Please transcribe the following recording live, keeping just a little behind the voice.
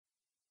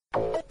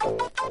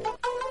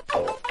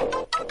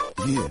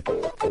Yeah.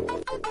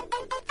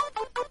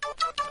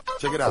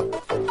 Check it out.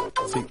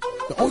 See,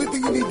 the only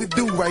thing you need to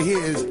do right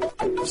here is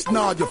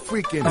nod your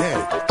freaking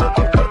head.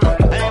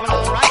 Hey, well,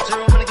 all right,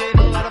 sir, I'm gonna give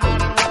a lot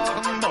about it.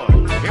 Welcome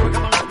aboard. Here we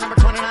come, lot number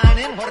 29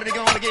 in. What are they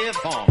gonna give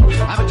for?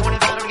 I'm at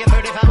 25 to get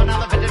 35,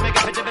 another 50, make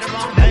it 50 bit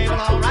long. Hey,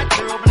 well, all right,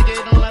 sir, I'm gonna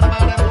give a lot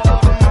about it.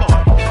 Welcome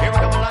aboard. Here we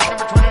come, lot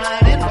number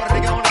 29 in. What are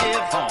they gonna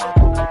give for?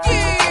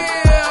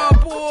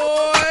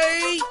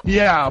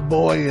 Yeah,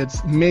 boy,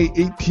 it's May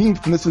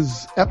 18th, and this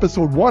is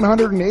episode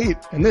 108,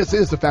 and this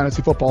is the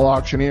Fantasy Football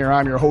Auctioneer.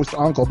 I'm your host,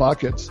 Uncle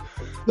Buckets.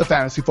 The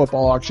Fantasy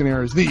Football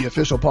Auctioneer is the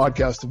official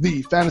podcast of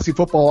the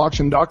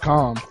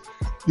fantasyfootballauction.com,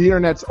 the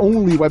internet's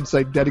only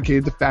website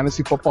dedicated to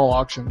fantasy football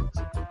auctions.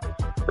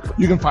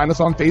 You can find us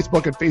on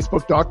Facebook at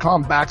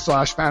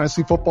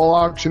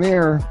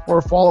facebook.com/fantasyfootballauctioneer,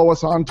 or follow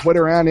us on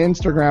Twitter and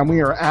Instagram.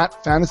 We are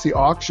at Fantasy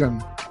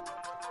Auction.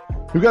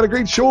 We've got a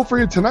great show for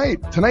you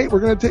tonight. Tonight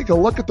we're going to take a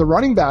look at the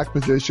running back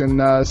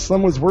position.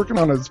 Slim was working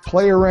on his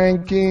player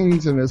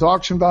rankings and his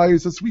auction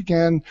values this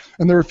weekend,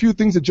 and there are a few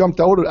things that jumped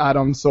out at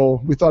him,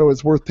 so we thought it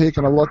was worth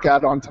taking a look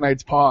at on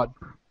tonight's pod.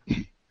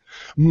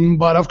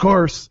 But of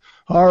course,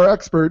 our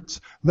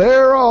experts,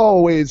 they're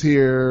always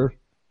here.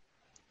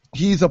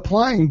 He's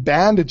applying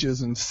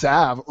bandages and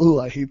salve,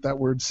 I hate that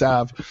word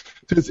salve,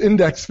 to his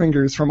index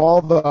fingers from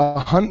all the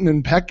hunting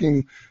and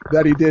pecking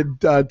that he did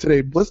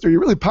today. Blister,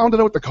 you really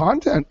pounded out the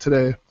content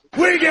today.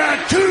 We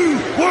got 2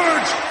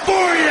 words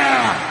for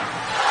ya!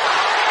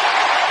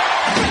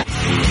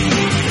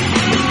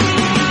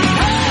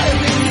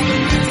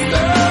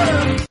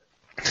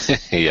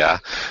 Yeah,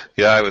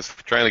 I was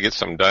trying to get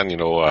some done,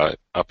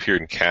 up here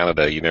in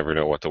Canada. You never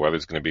know what the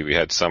weather's going to be. We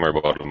had summer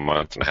about a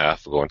month and a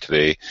half ago, and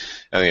today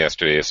and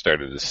yesterday it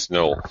started to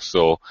snow.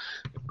 So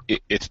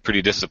it's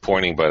pretty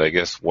disappointing, but I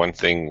guess one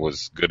thing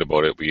was good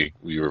about it. We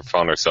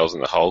found ourselves in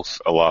the house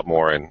a lot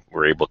more, and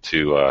we're able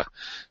to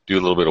do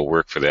a little bit of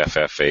work for the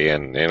FFA,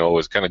 and it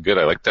was kind of good.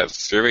 I like that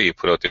survey you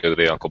put out the other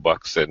day, Uncle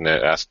Buck, said, and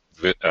asked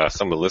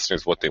some of the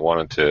listeners what they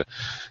wanted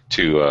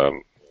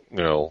to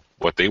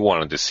what they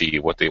wanted to see,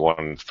 what they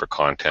wanted for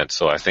content.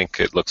 So I think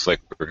it looks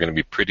like we're going to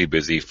be pretty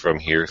busy from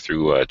here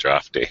through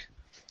draft day.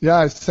 Yeah,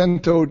 I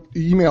sent out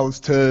emails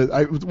to,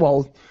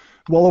 well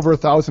over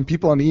 1,000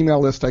 people on the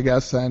email list, I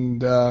guess,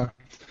 and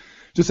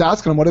just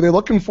asking them what are they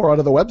looking for out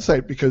of the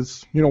website,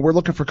 because, we're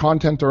looking for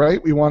content, all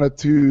right? We wanted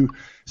to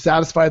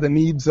satisfy the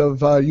needs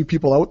of you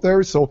people out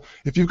there. So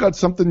if you've got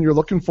something you're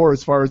looking for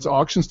as far as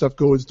auction stuff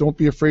goes, don't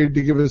be afraid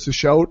to give us a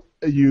shout.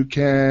 You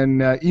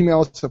can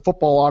email us at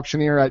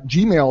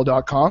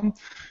footballauctioneer@gmail.com.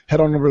 Head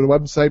on over to the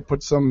website,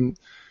 put some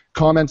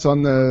comments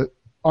on the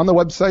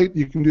website.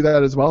 You can do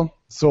that as well.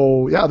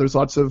 So yeah,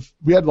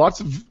 we had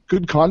lots of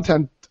good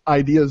content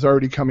ideas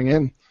already coming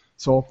in.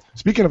 So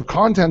speaking of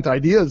content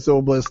ideas,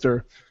 though,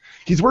 Blister,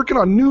 he's working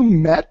on new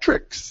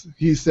metrics,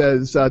 he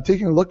says,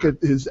 taking a look at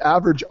his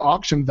average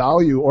auction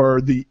value,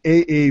 or the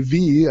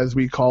AAV as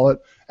we call it,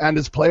 and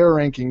his player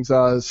rankings.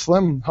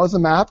 Slim, how's the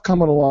math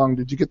coming along?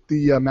 Did you get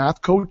the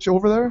math coach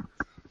over there?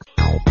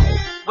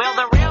 Will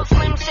the real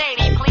Slim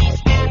Shady please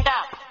stand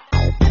up?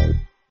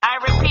 I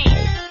repeat,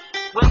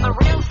 will the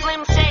real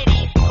Slim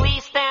Shady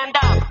please stand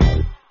up?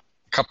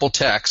 Couple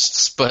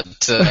texts,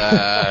 but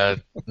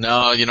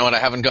no, you know what? I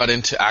haven't got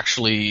into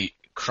actually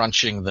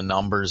crunching the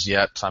numbers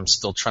yet. I'm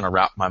still trying to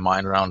wrap my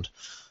mind around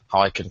how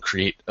I can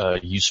create a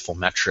useful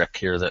metric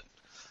here that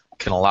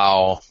can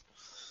allow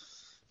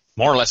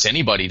more or less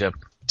anybody to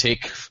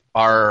take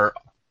our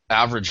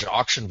average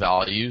auction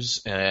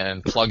values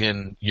and plug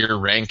in your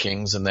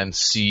rankings and then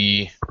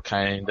see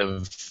kind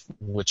of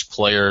which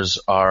players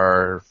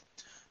are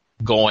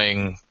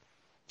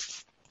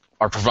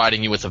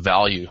providing you with a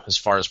value as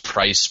far as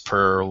price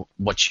per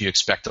what you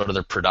expect out of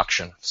their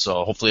production.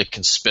 So hopefully it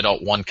can spit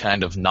out one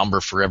kind of number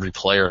for every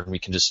player, and we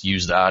can just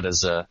use that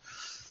as a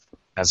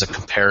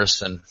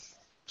comparison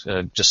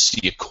to just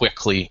see it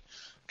quickly,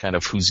 kind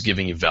of who's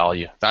giving you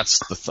value. That's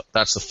the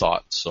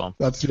thought. So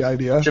that's the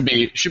idea. Should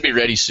be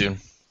ready soon.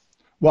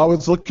 Well, I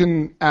was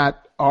looking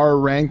at our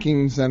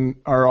rankings and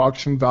our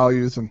auction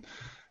values, and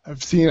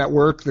I've seen at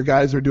work the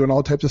guys are doing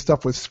all types of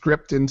stuff with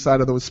script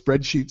inside of those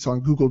spreadsheets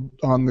on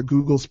the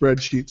Google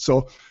spreadsheet.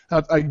 So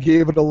I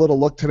gave it a little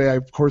look today. I,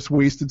 of course,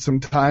 wasted some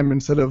time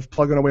instead of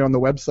plugging away on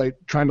the website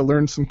trying to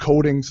learn some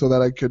coding so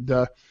that I could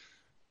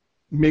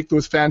make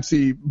those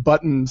fancy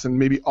buttons and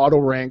maybe auto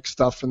rank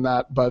stuff and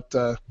that. But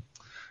I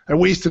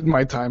wasted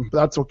my time. But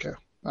that's okay.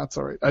 That's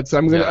all right. It's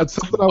something I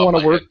want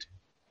to work.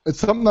 It's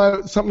something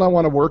I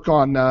want to work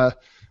on.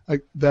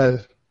 Like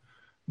the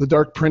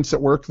Dark Prince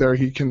at work there,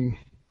 he can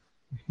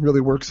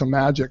really work some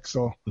magic.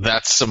 So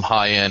that's some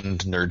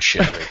high-end nerd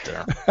shit right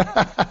there.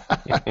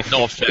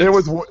 No offense. It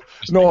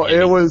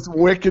was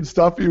wicked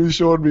stuff he was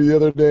showing me the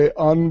other day.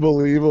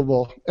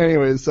 Unbelievable.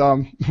 Anyways,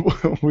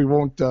 we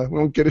won't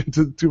get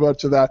into too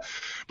much of that,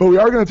 but we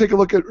are going to take a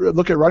look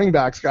at running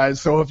backs, guys.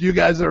 So if you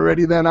guys are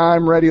ready, then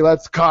I'm ready.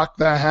 Let's cock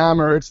the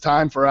hammer. It's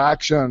time for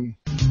action.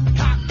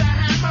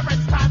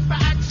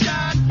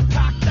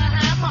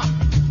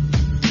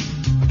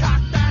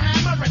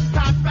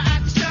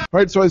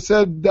 right, so I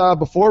said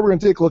before we're going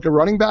to take a look at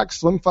running back.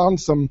 Slim found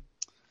some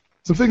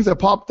things that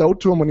popped out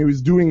to him when he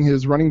was doing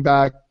his running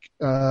back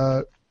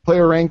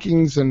player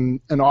rankings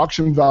and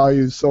auction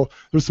values. So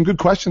there's some good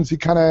questions he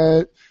kind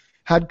of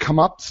had come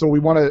up, so we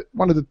wanted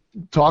to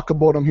talk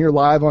about them here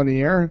live on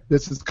the air.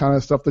 This is kind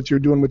of stuff that you're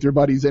doing with your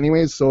buddies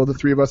anyways, so the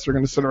three of us are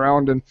going to sit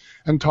around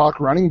and talk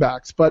running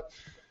backs. But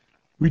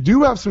we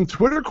do have some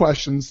Twitter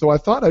questions, so I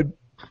thought I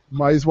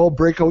might as well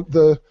break out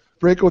the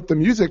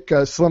music.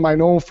 Slim, I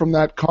know from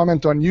that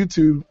comment on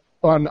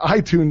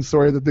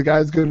iTunes, that the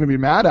guy's going to be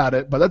mad at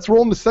it, but let's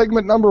roll into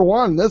segment number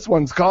 1. This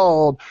one's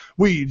called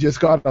We Just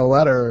Got a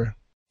Letter.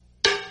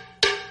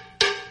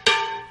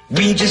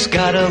 We just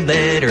got a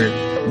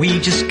letter. We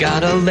just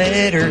got a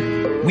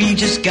letter. We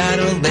just got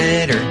a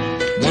letter.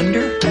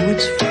 Wonder who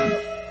it's from.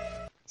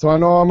 So I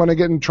know I'm going to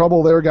get in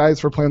trouble there, guys,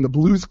 for playing the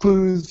Blues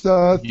Clues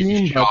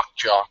theme. Jock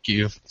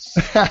you.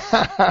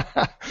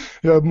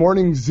 Yeah,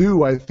 Morning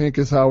Zoo, I think,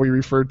 is how we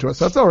referred to us.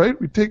 That's all right.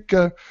 We take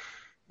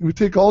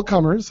all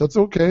comers. That's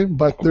okay.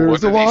 But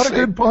there's a lot of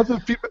good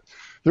positive feedback.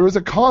 There was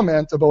a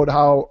comment about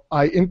how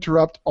I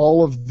interrupt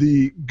all of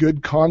the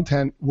good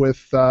content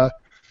with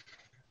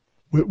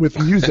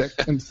music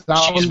and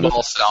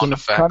sound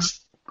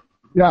effects.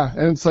 Yeah,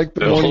 and it's like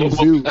the Morning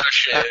Zoo.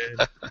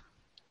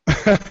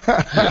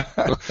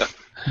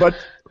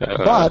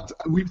 But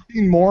we've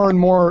seen more and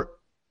more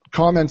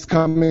comments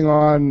coming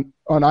on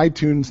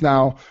iTunes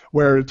now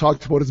where it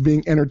talks about as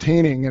being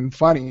entertaining and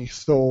funny.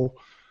 So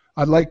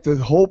I'd like to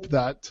hope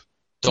that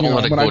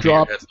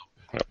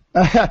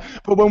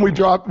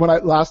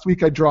last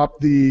week I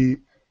dropped the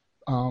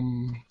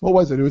what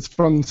was it? It was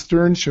from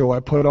Stern Show. I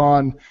put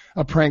on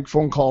a prank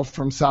phone call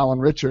from Sal and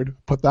Richard.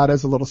 Put that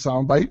as a little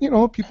soundbite.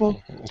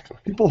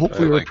 People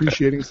hopefully are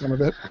appreciating some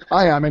of it.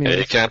 I am anyway.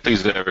 You can't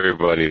please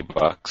everybody,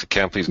 Bucks. You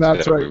can't please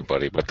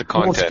everybody, but the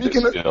content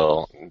is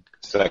still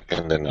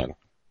second to none.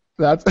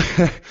 That's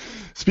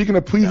speaking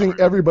of pleasing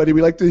everybody.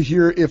 We like to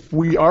hear if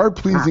we are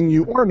pleasing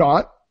you or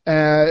not.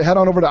 Head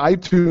on over to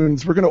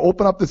iTunes. We're going to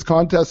open up this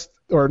contest.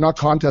 Or not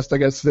contest, I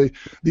guess,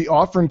 the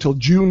offer until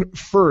June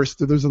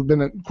 1st. There's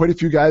been quite a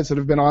few guys that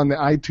have been on the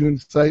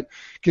iTunes site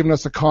giving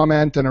us a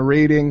comment and a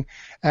rating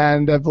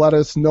and have let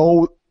us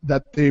know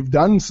that they've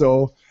done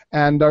so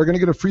and are going to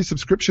get a free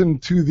subscription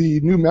to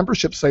the new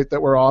membership site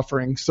that we're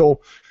offering.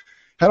 So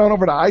head on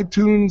over to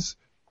iTunes,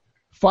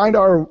 find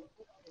our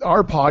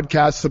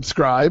podcast,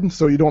 subscribe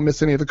so you don't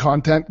miss any of the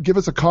content. Give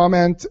us a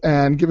comment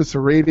and give us a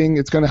rating.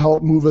 It's going to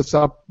help move us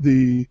up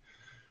the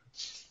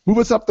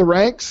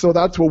ranks, so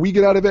that's what we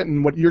get out of it,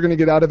 and what you're going to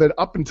get out of it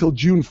up until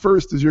June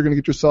 1st is you're going to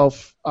get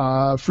yourself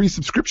free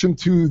subscription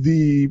to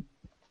the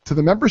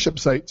membership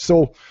site.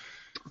 So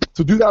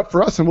do that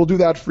for us, and we'll do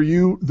that for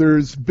you.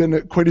 There's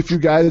been quite a few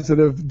guys that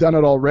have done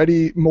it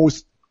already,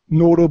 most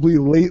notably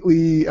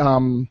lately.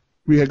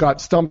 We had got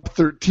Stump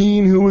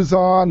 13 who was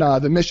on,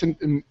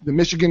 the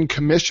Michigan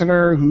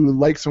commissioner who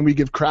likes when we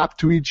give crap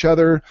to each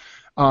other.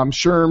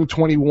 Sherm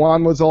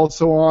 21 was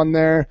also on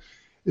there.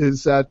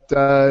 Is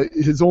that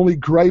his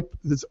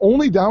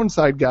only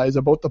downside, guys,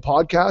 about the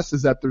podcast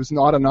is that there's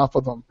not enough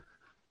of them.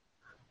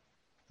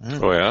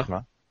 Oh,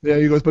 yeah? Yeah,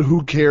 he goes, but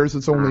who cares?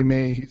 It's only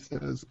May, he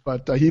says.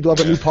 But he'd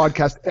love a new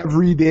podcast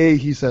every day,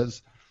 he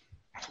says.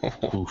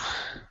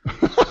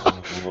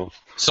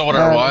 So would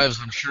our wives,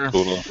 I'm sure.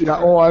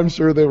 Yeah, I'm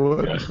sure they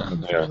would.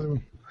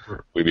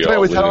 We'd be all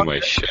losing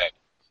my shit.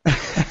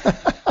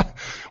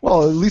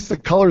 Well, at least the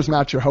colors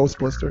match your house,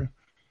 Blister.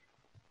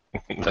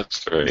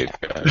 That's right.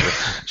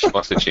 She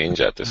wants to change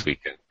that this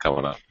weekend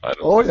coming up. I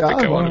don't think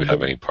I want to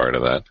have any part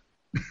of that.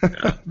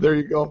 Yeah. There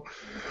you go.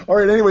 All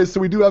right, anyway, so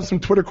we do have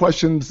some Twitter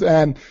questions,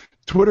 and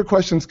Twitter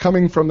questions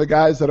coming from the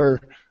guys that are,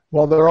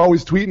 they're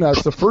always tweeting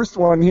us. The first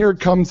one here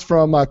comes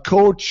from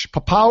Coach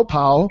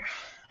Papow.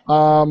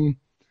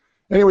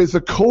 Anyways,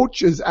 the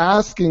coach is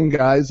asking,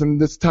 guys,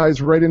 and this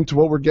ties right into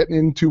what we're getting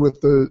into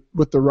with the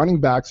running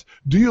backs.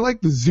 Do you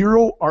like the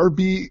zero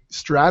RB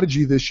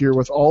strategy this year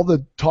with all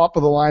the top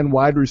of the line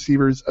wide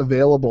receivers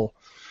available?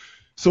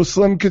 So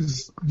Slim,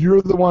 because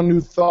you're the one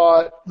who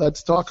thought,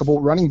 let's talk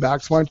about running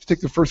backs. Why don't you take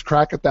the first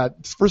crack at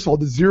that? First of all,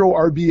 does zero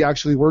RB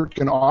actually work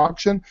in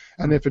auction?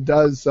 And if it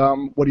does,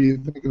 what do you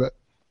think of it?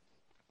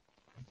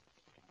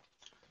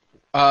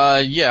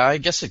 Yeah, I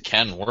guess it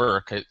can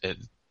work.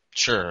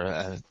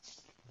 Sure.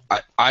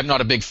 I'm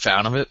not a big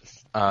fan of it.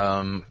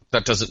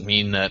 That doesn't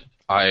mean that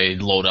I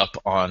load up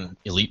on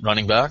elite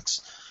running backs,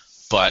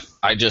 but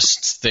I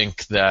just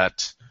think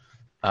that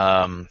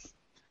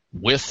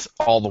with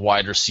all the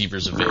wide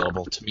receivers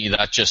available, to me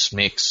that just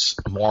makes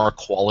more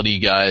quality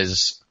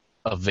guys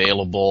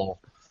available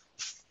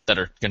that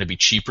are going to be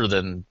cheaper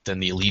than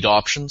the elite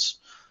options.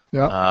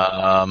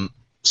 Yeah.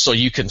 So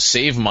you can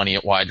save money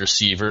at wide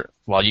receiver.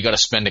 Well, you got to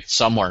spend it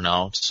somewhere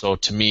now. So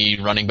to me,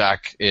 running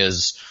back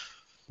is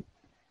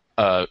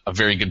a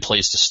very good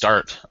place to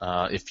start.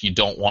 If you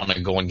don't want to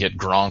go and get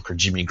Gronk or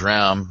Jimmy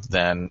Graham,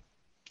 then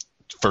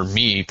for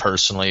me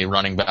personally,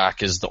 running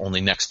back is the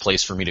only next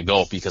place for me to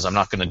go, because I'm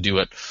not going to do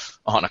it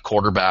on a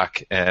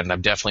quarterback, and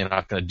I'm definitely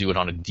not going to do it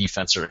on a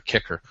defense or a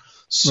kicker.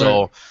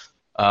 So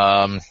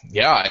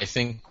I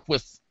think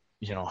with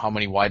how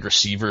many wide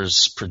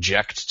receivers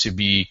project to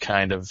be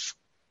kind of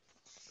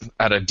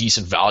at a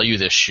decent value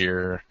this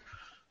year,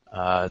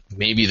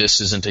 maybe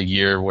this isn't a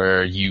year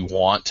where you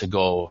want to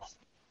go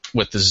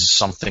with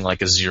something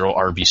like a zero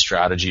RB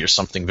strategy or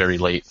something very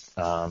late.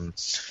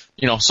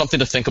 Something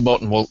to think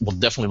about, and we'll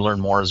definitely learn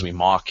more as we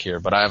mock here.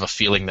 But I have a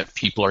feeling that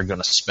people are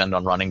going to spend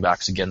on running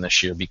backs again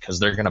this year because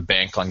they're going to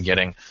bank on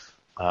getting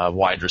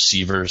wide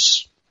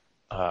receivers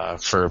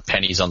for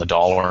pennies on the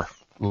dollar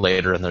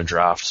later in their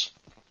drafts.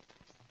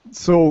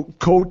 So,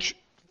 Coach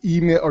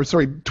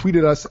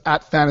tweeted us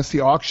at Fantasy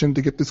Auction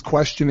to get this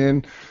question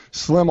in.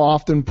 Slim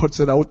often puts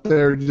it out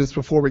there just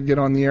before we get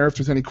on the air if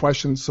there's any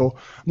questions. So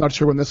I'm not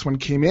sure when this one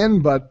came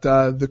in, but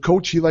the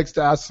coach, he likes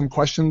to ask some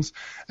questions.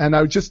 And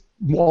I just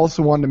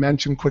also wanted to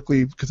mention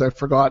quickly, because I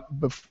forgot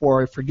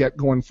before I forget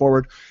going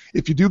forward,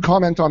 if you do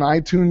comment on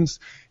iTunes,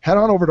 head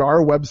on over to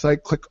our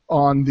website, click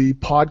on the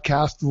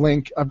podcast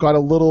link. I've got a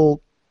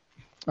little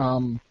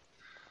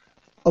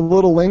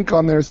link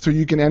on there so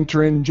you can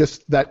enter in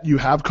just that you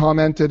have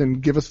commented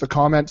and give us the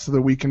comment so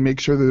that we can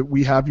make sure that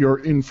we have your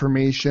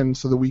information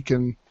so that we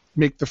can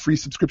make the free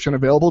subscription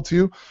available to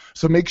you.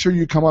 So make sure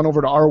you come on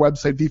over to our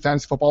website, The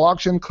Fantasy Football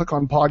Auction, click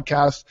on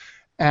podcast,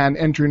 and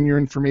enter in your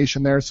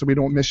information there so we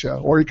don't miss you.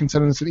 Or you can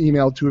send us an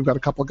email too. We've got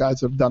a couple of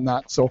guys that have done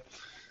that. So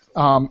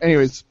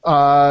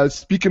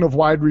speaking of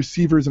wide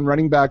receivers and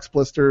running backs,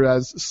 Blister,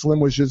 as Slim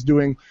was just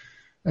doing,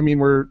 I mean,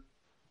 we're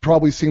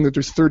probably seeing that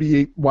there's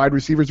 38 wide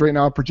receivers right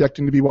now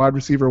projecting to be wide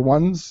receiver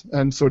ones.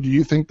 And so do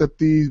you think that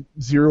the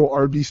zero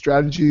RB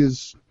strategy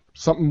is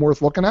something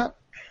worth looking at?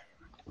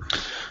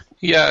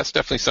 Yeah, it's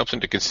definitely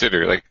something to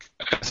consider. Like,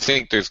 I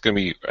think there's going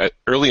to be,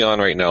 early on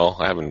right now,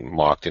 I haven't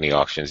mocked any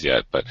auctions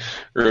yet, but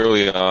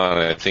early on,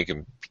 I think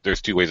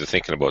there's two ways of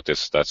thinking about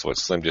this. That's what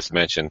Slim just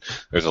mentioned.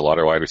 There's a lot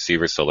of wide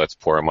receivers, so let's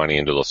pour our money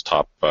into those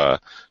top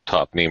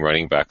name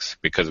running backs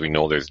because we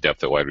know there's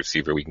depth at wide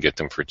receiver. We can get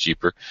them for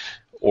cheaper.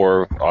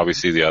 Or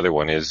obviously the other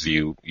one is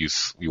you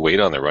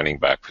wait on the running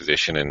back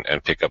position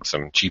and pick up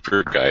some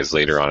cheaper guys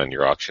later on in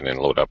your auction and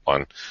load up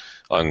on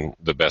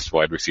the best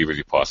wide receivers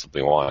you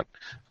possibly want.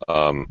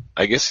 I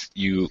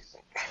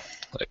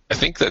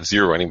think that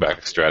zero running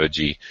back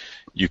strategy,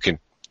 you can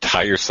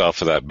tie yourself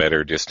to that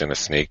better just in a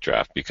snake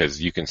draft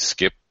because you can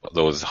skip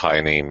those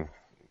high name,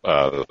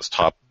 those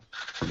top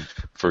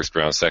first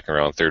round, second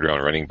round, third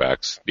round running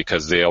backs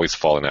because they always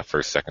fall in that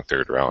first, second,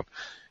 third round.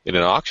 In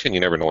an auction,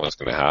 you never know what's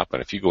going to happen.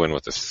 If you go in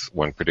with this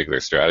one particular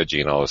strategy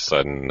and all of a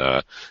sudden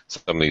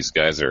some of these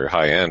guys are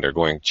high end or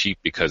going cheap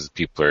because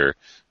people are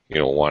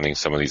wanting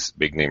some of these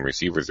big name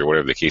receivers or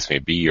whatever the case may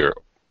be, or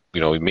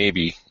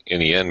maybe in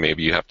the end,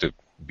 maybe you have to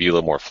be a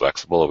little more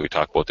flexible. We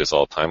talk about this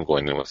all the time,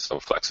 going in with some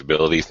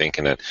flexibility,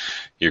 thinking that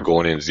you're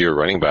going in zero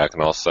running back,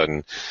 and all of a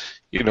sudden,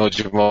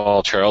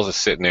 Jamal Charles is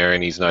sitting there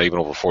and he's not even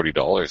over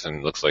 $40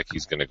 and looks like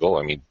he's going to go.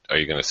 I mean, are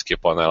you going to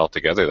skip on that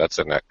altogether? That's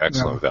an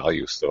excellent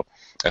value. So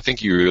I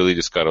think you really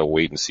just got to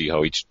wait and see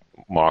how each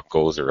mock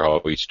goes or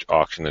how each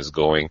auction is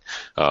going.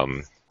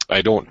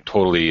 I don't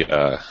totally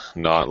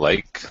not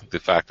like the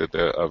fact that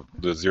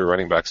the zero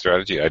running back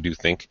strategy. I do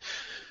think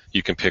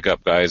you can pick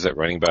up guys at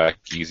running back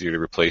easier to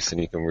replace than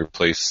you can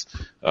replace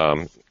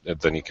the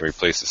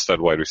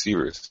stud wide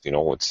receivers.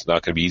 It's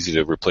not going to be easy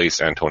to replace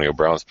Antonio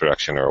Brown's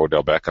production or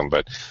Odell Beckham,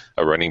 but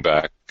a running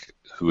back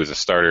who is a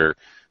starter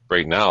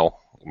right now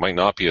might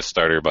not be a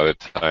starter by the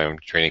time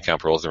training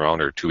camp rolls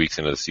around or 2 weeks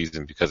into the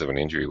season because of an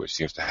injury, which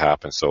seems to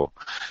happen. So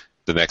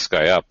the next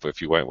guy up,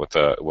 if you went with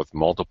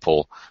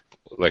multiple,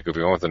 like if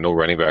you went with a no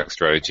running back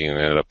strategy and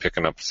ended up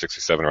picking up 6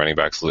 or 7 running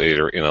backs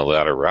later in the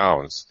latter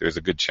rounds, there's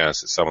a good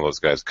chance that some of those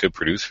guys could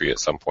produce for you at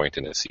some point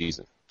in the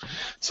season.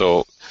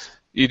 So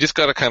you just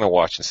got to kind of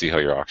watch and see how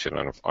your auction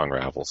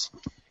unravels.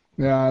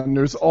 Yeah, and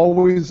there's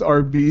always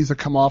RBs that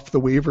come off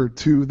the waiver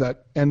too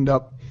that end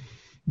up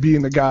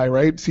being the guy,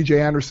 right? C.J.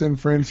 Anderson,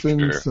 for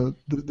instance, Sure.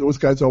 Those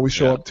guys always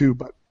show up too,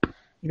 but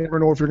you never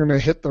know if you're going to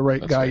hit the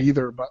right guy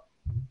either. But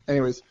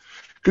anyways,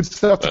 good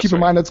stuff to keep in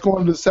mind. Let's go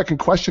on to the second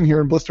question here.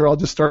 And Blister, I'll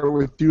just start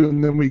with you,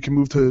 and then we can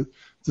move to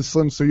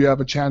Slim so you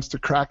have a chance to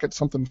crack at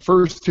something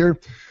first here.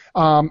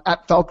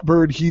 At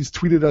Falkbird, he's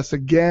tweeted us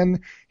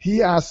again.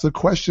 He asks the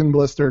question,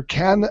 Blister,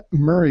 can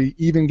Murray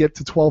even get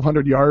to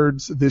 1,200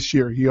 yards this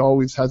year? He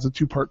always has a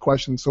two-part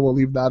question, so we'll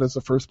leave that as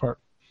the first part.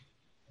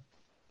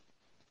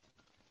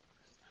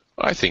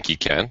 I think he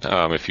can.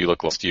 If you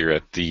look last year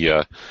at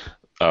the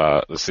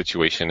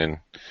situation in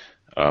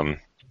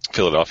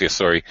Philadelphia,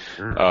 LeSean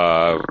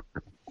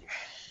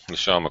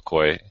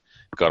McCoy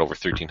got over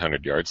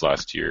 1,300 yards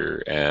last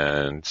year,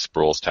 and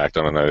Sproles tacked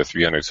on another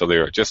 300, so they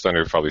were just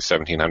under probably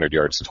 1,700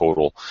 yards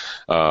total.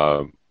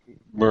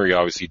 Murray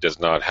obviously does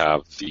not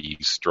have the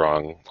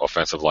strong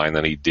offensive line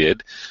that he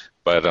did,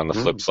 but on the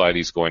flip side,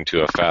 he's going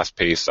to a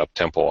fast-paced,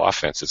 up-tempo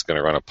offense. It's going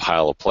to run a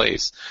pile of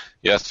plays.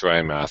 Yes,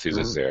 Ryan Matthews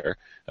is there,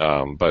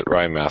 but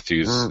Ryan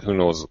Matthews, who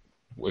knows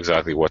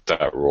exactly what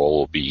that role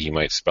will be. He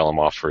might spell him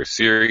off for a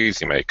series.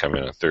 He might come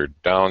in on third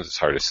downs. It's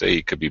hard to say.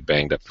 He could be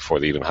banged up before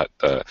they even hit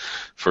the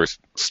first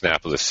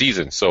snap of the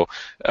season. So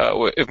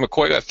if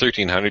McCoy got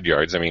 1,300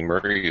 yards, I mean,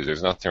 Murray,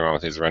 there's nothing wrong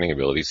with his running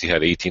abilities. He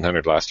had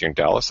 1,800 last year in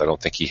Dallas. I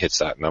don't think he hits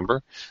that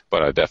number,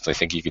 but I definitely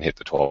think he can hit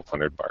the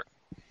 1,200 mark.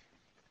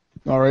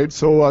 All right.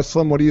 So,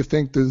 Slim, what do you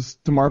think? Does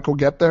DeMarco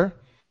get there?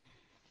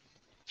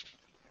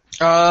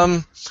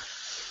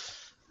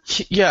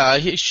 Yeah,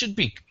 he should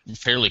be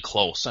fairly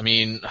close. I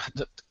mean,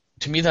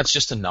 to me, that's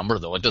just a number,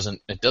 though. It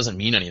doesn't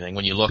mean anything.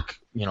 When you look,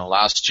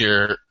 last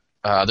year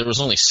there was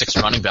only 6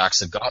 running backs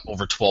that got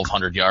over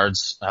 1,200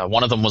 yards.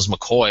 One of them was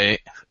McCoy,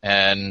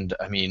 and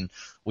I mean,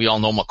 we all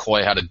know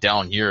McCoy had a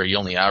down year. He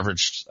only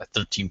averaged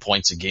 13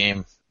 points a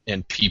game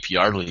in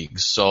PPR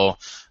leagues. So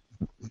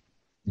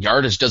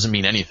yardage doesn't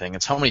mean anything.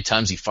 It's how many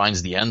times he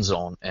finds the end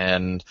zone,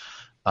 and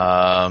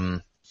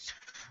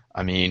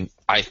I mean,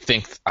 I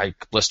think,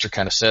 Blister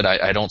kind of said,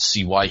 I don't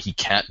see why he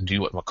can't do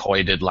what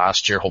McCoy did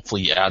last year.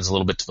 Hopefully he adds a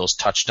little bit to those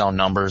touchdown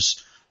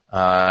numbers,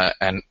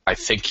 and I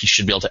think he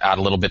should be able to add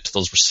a little bit to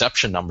those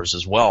reception numbers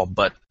as well.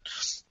 But,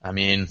 I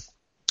mean,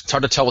 it's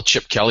hard to tell with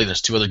Chip Kelly.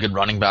 There's 2 other good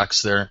running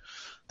backs there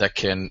that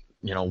can,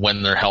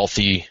 when they're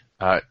healthy,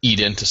 eat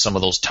into some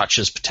of those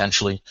touches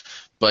potentially.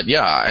 But,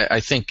 yeah,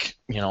 I think,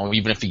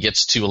 even if he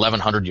gets to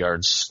 1,100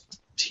 yards,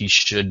 he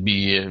should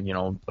be,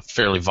 a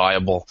fairly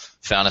viable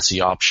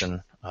fantasy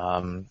option.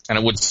 And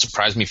it wouldn't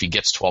surprise me if he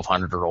gets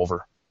 1,200 or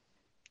over.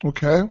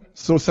 Okay.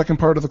 So second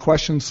part of the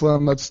question,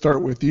 Slim, let's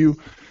start with you.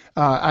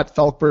 At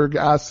Felkberg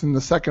asks in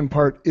the second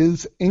part,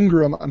 is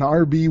Ingram an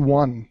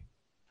RB1?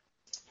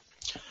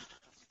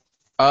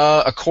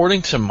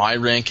 According to my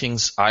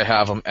rankings, I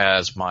have him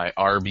as my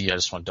RB. I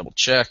just want to double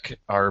check.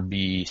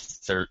 RB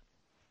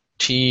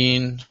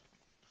 13.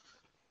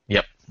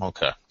 Yep.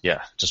 Okay.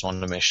 Yeah. Just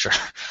wanted to make sure.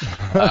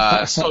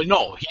 So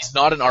no, he's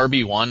not an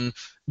RB1.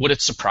 Would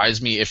it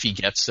surprise me if he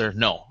gets there?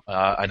 No,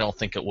 I don't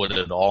think it would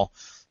at all.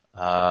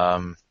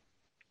 The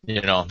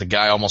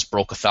guy almost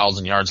broke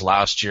 1,000 yards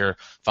last year,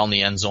 found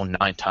the end zone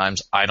 9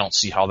 times. I don't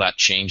see how that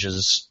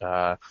changes.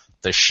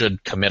 They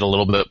should commit a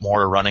little bit more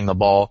to running the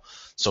ball,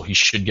 so he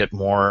should get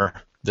more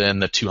than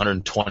the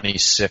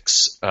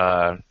 226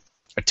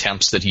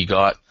 attempts that he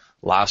got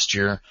last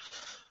year.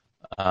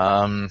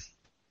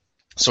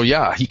 So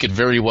yeah, he could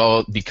very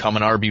well become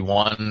an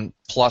RB1.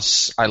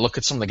 Plus, I look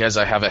at some of the guys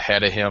I have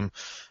ahead of him.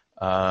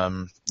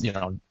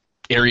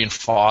 Arian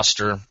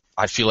Foster,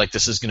 I feel like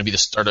this is going to be the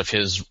start of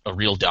a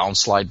real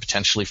downslide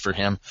potentially for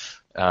him.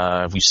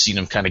 We've seen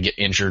him kind of get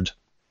injured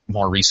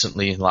more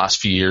recently in the last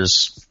few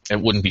years.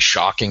 It wouldn't be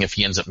shocking if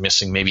he ends up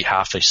missing maybe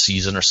half a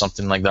season or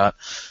something like that.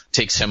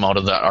 Takes him out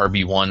of that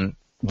RB1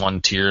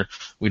 tier.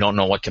 We don't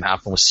know what can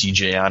happen with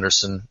C.J.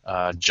 Anderson.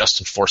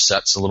 Justin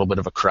Forsett's a little bit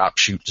of a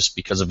crapshoot just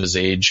because of his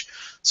age.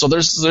 So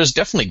there's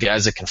definitely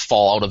guys that can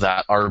fall out of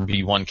that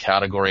RB1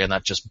 category, and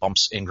that just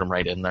bumps Ingram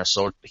right in there.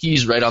 So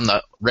he's right on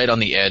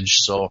the edge.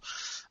 So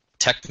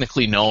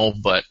technically no,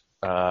 but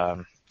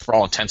for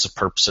all intents and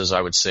purposes,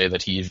 I would say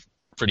that he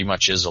pretty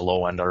much is a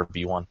low end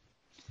RB1.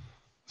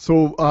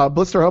 So,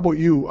 Blister, how about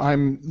you?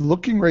 I'm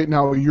looking right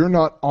now. You're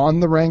not on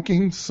the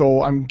rankings,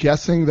 so I'm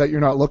guessing that you're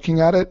not looking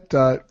at it.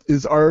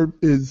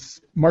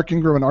 Is Mark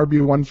Ingram an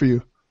RB1 for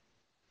you?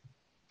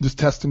 Just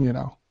testing you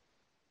now.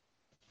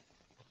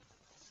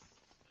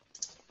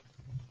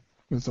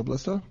 Mr.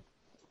 Blister?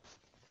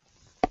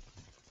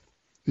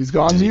 He's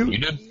gone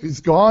mute.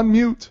 He's gone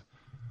mute.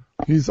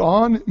 He's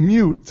on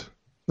mute.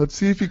 Let's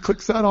see if he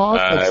clicks that off.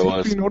 Let's see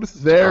if he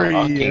notices. There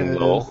he is.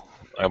 Low.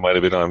 I might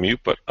have been on mute,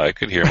 but I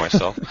could hear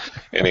myself.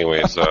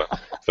 Anyways, sorry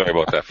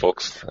about that,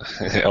 folks.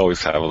 I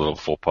always have a little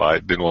faux pas. I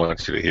didn't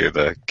want you to hear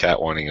the cat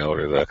wanting out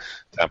or the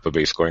Tampa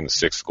Bay scoring the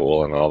 6th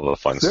goal and all the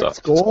fun stuff.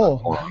 6th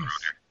goal.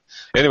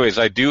 Anyways,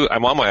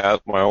 I'm on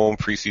my own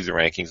preseason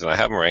rankings, and I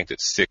have him ranked at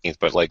 16th,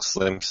 but like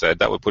Slim said,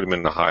 that would put him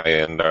in the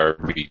high-end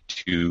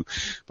RB2.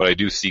 But I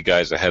do see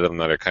guys ahead of him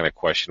that are kind of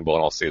questionable,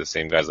 and I'll say the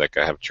same guys. Like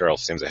I have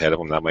Charles Sims ahead of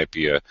him. That might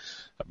be a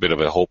bit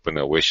of a hope and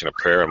a wish and a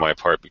prayer on my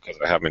part because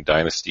I have him in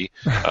Dynasty.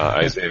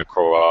 Isaiah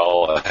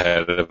Crowell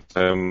ahead of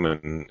him,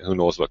 and who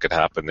knows what could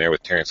happen there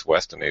with Terrence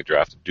West, and they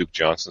drafted Duke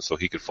Johnson, so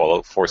he could fall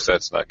out.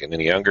 Forsett's not getting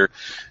any younger.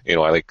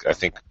 I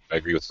think I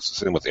agree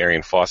with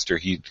Arian Foster.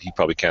 He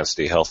probably can't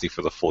stay healthy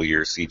for the full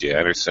year. C.J.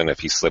 Anderson, if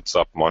he slips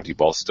up, Monty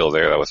Ball's still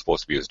there. That was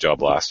supposed to be his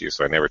job last year,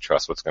 so I never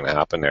trust what's going to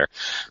happen there.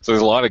 So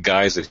there's a lot of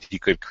guys that he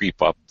could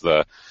creep up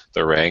the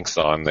ranks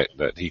on that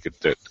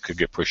could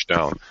get pushed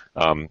down.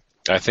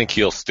 I think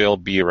he'll still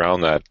be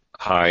around that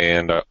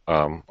high-end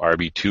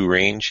RB2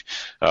 range.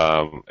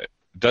 It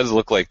does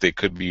look like they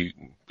could be,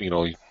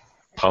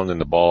 pounding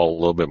the ball a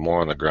little bit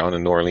more on the ground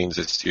in New Orleans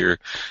this year.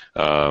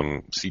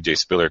 C.J.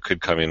 Spiller could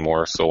come in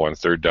more so on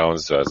third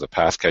downs as a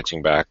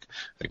pass-catching back.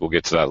 I think we'll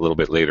get to that a little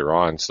bit later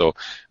on. So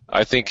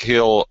I think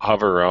he'll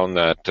hover around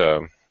that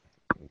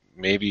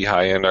maybe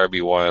high-end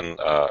RB1,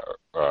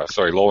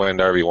 low-end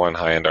RB1,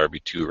 high-end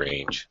RB2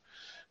 range.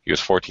 He was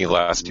 14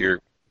 last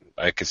year.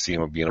 I could see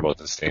him being about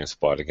the same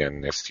spot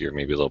again next year,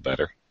 maybe a little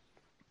better.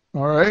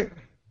 All right.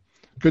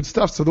 Good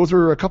stuff. So those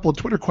are a couple of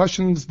Twitter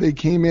questions. They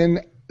came in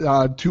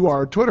to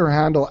our Twitter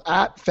handle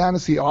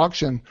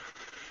 @FantasyAuction.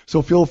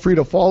 So feel free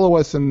to follow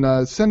us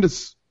and send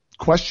us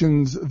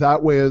questions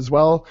that way as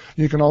well.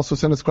 You can also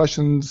send us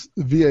questions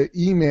via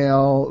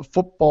email,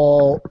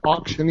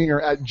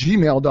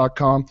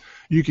 footballauctioneer@gmail.com.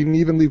 You can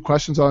even leave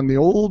questions on the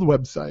old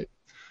website.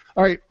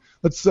 All right,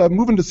 let's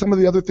move into some of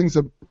the other things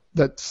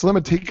that Slim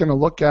had taken a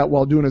look at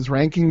while doing his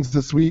rankings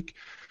this week.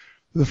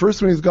 The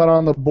first one he's got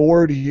on the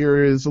board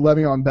here is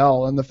Le'Veon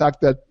Bell, and the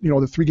fact that, the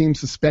 3-game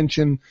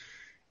suspension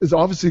is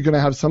obviously going to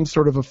have some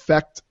sort of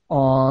effect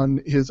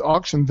on his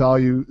auction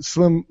value.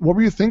 Slim, what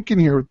were you thinking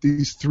here with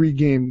these 3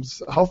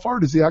 games? How far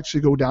does he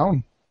actually go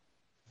down?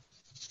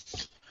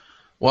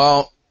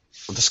 Well,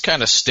 this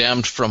kind of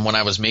stemmed from when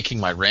I was making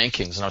my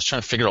rankings, and I was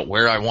trying to figure out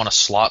where I want to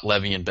slot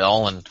Le'Veon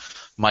Bell, and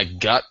my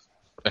gut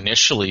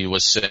initially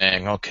was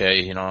saying,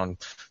 okay,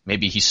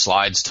 maybe he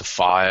slides to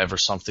 5 or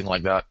something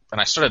like that.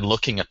 And I started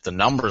looking at the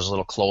numbers a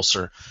little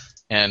closer,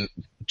 and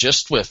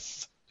just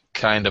with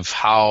kind of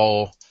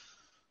how,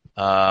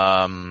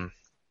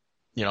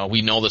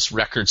 we know this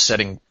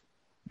record-setting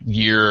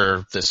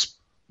year, this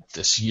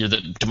year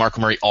that DeMarco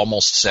Murray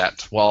almost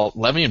set. Well,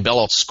 Le'Veon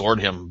Bell outscored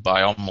him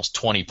by almost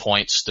 20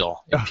 points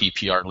still in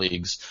PPR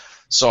leagues.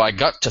 So I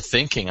got to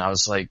thinking, I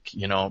was like,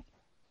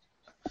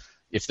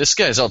 if this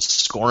guy's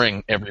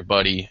outscoring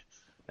everybody,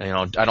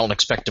 I don't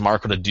expect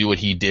DeMarco to do what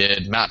he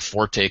did. Matt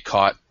Forte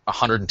caught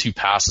 102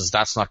 passes.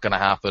 That's not going to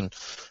happen.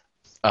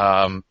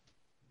 To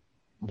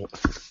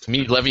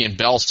me, Le'Veon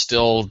Bell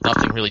still,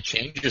 nothing really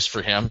changes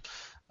for him.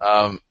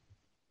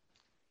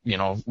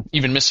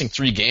 Even missing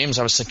 3 games,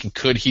 I was thinking,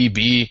 could he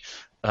be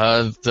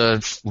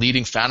the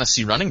leading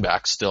fantasy running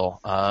back still?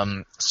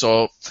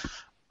 So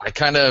I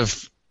kind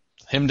of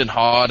hemmed and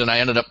hawed, and I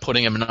ended up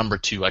putting him at number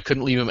 2. I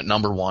couldn't leave him at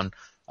number 1.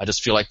 I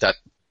just feel like that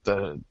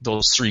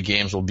those 3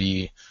 games will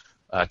be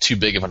too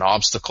big of an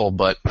obstacle,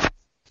 but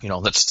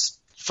that's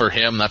for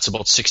him. That's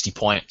about 60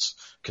 points,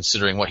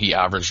 considering what he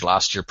averaged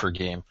last year per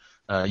game,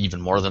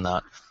 even more than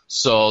that.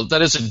 So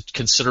that is a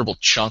considerable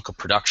chunk of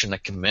production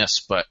that can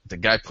miss. But the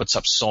guy puts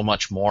up so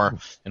much more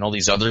in all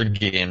these other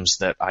games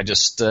that I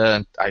just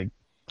I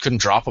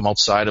couldn't drop him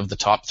outside of the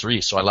top 3,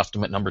 so I left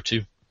him at number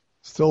 2.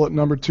 Still at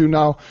number 2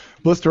 now,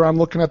 Blister. I'm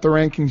looking at the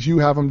rankings. You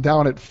have him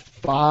down at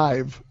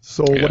 5.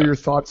 So what are your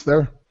thoughts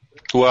there?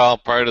 Well,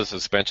 prior to the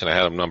suspension, I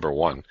had him number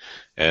 1,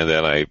 and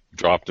then I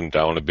dropped him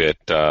down a bit.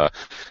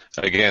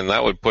 Again,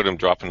 that would put him,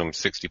 dropping him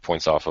 60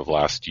 points off of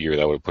last year.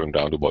 That would put him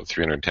down to about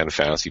 310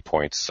 fantasy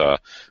points.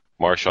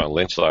 Marshawn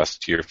Lynch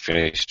last year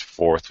finished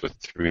 4th with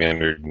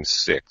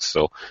 306.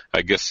 So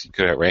I guess you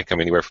could rank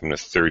him anywhere from the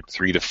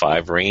 3 to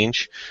 5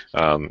 range.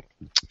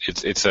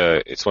 It's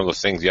one of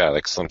those things. Yeah,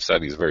 like Slim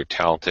said, he's very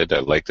talented. I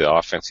like the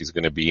offense he's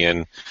going to be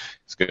in.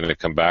 He's going to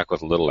come back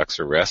with a little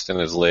extra rest in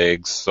his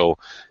legs. So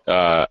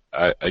I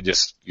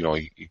just,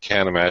 you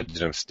can't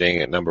imagine him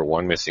staying at number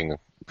 1, missing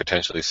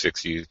potentially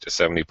 60 to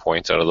 70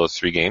 points out of those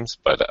 3 games,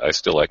 but I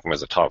still like him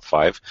as a top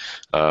 5.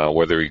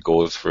 Whether he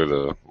goes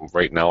for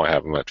right now I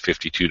have him at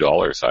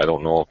 $52. I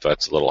don't know if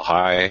that's a little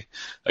high.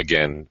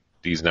 Again,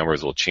 these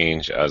numbers will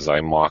change as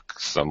I mock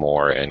some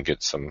more and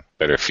get some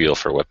better feel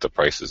for what the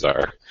prices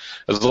are.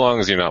 As long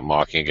as you're not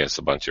mocking against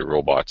a bunch of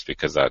robots,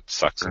 because that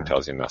sucks and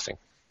tells you nothing.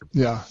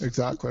 Yeah,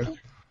 exactly.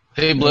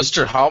 Hey,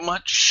 Blister,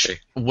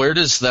 where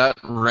does that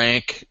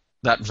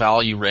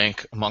value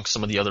rank amongst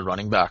some of the other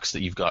running backs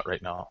that you've got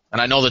right now?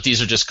 And I know that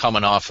these are just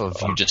coming off of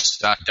you just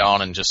sat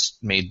down and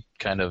just made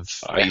kind of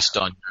based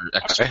on your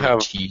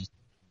expertise.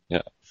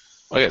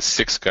 I got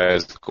 6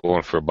 guys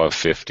going for above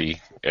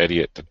 50.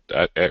 Eddie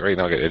right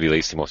now I got Eddie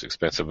Lacy most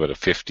expensive, but at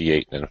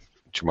 58, and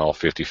Jamal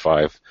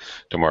 55,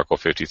 DeMarco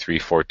 53,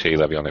 Forte,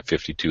 Le'Veon at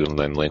 52, and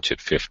then Lynch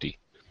at 50.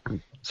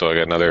 So I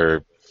got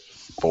another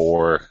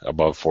 4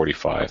 above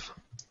 45.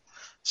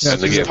 Yeah,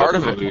 and again, part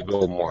of it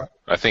go more.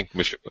 I think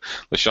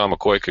LaShawn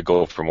McCoy could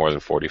go for more than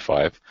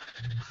 45.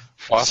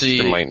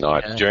 Foster might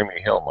not. Yeah. Jeremy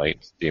Hill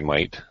might. They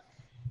might.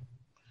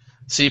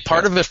 See,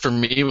 part of it for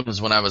me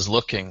was when I was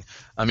looking.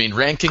 I mean,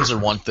 rankings are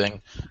one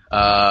thing.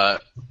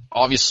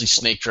 Obviously,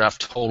 snake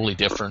draft totally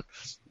different.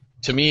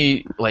 To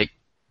me, like,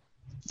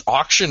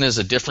 auction is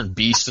a different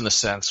beast in the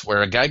sense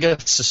where a guy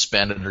gets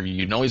suspended or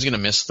he's going to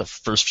miss the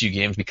first few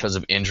games because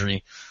of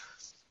injury.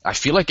 I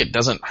feel like it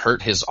doesn't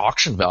hurt his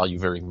auction value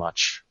very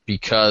much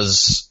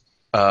because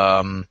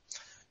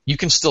you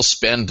can still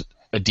spend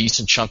a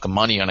decent chunk of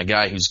money on a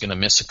guy who's going to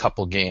miss a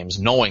couple games,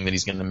 knowing that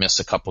he's going to miss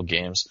a couple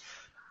games,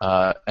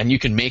 and you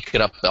can make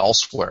it up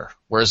elsewhere.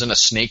 Whereas in a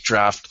snake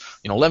draft,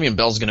 Le'Veon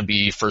Bell's going to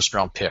be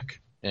first-round pick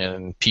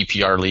in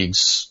PPR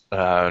leagues,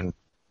 9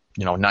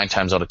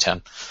 times out of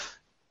 10.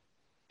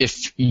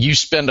 If you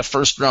spend a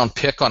first-round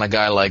pick on a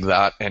guy like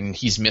that and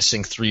he's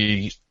missing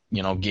 3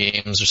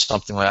 games or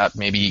something like that,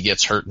 maybe he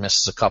gets hurt,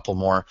 misses a couple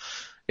more,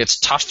 it's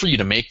tough for you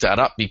to make that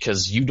up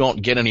because you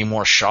don't get any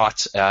more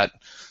shots at,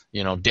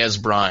 Des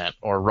Bryant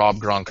or Rob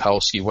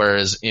Gronkowski,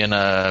 whereas in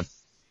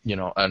in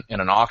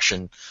an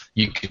auction,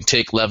 you can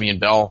take Le'Veon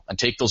Bell and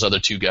take those other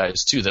 2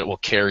 guys too that will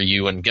carry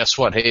you, and guess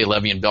what? Hey,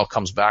 Le'Veon Bell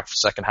comes back for the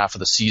second half of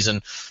the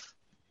season.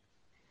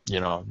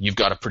 you've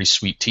got a pretty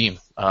sweet team.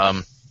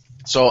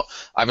 So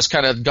I was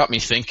got me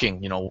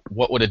thinking,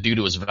 what would it do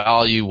to his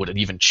value? Would it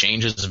even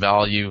change his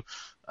value?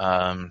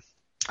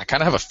 I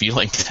kind of have a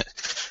feeling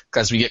that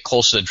as we get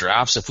close to the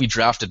drafts, if we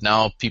drafted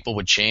now, people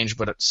would change,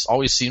 but it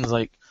always seems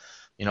like,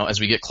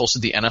 as we get close to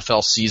the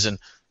NFL season,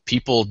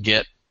 people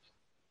get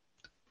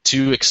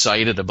too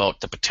excited about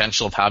the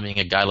potential of having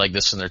a guy like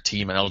this in their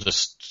team, and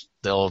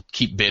they'll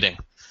keep bidding,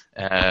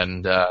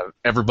 and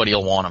everybody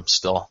will want him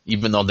still,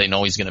 even though they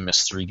know he's going to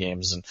miss 3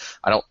 games. And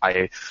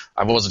I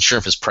wasn't sure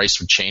if his price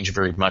would change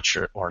very much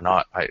or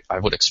not. I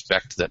would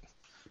expect that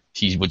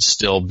he would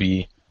still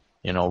be,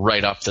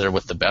 right up there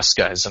with the best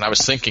guys. And I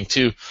was thinking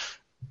too,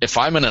 if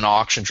I'm in an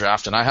auction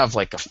draft and I have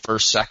like a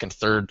first, second,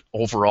 third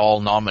overall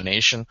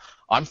nomination,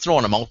 I'm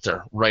throwing him out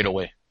there right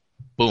away.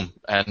 Boom.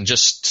 And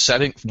just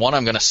setting, 1,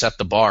 I'm going to set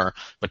the bar,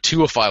 but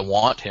 2, if I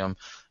want him,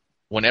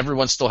 when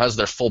everyone still has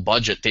their full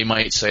budget, they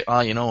might say,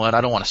 you know what,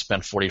 I don't want to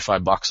spend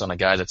 $45 on a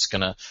guy that's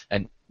going to,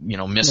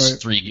 miss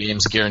 3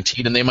 games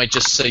guaranteed. And they might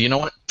just say, you know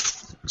what,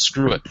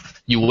 screw it.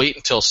 You wait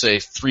until, say,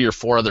 3 or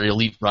 4 other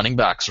elite running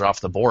backs are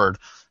off the board.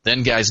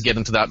 Then guys get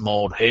into that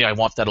mode, hey, I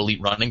want that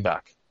elite running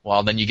back.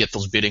 Well, then you get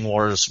those bidding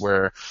wars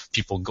where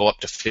people go up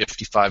to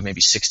 $55,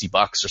 maybe $60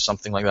 or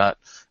something like that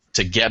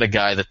to get a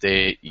guy that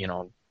they,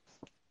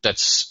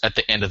 that's at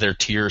the end of their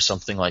tier or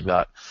something like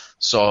that.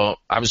 So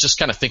I was just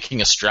kind of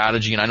thinking a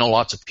strategy, and I know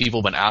lots of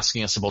people have been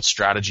asking us about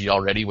strategy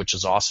already, which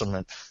is awesome.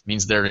 It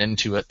means they're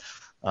into it.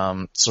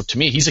 So to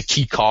me, he's a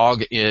key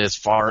cog as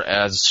far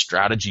as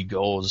strategy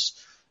goes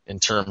in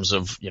terms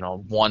of,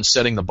 1,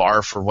 setting the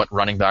bar for what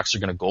running backs are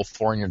going to go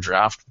for in your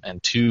draft,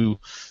 and 2,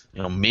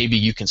 maybe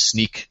you can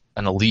sneak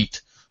an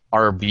elite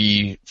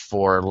RB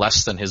for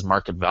less than his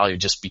market value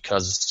just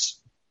because,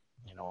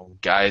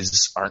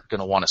 guys aren't going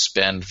to want to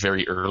spend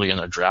very early in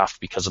their draft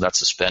because of that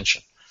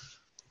suspension.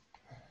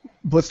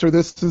 Blister,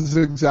 this is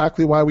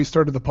exactly why we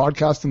started the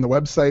podcast and the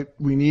website.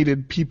 We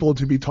needed people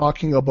to be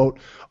talking about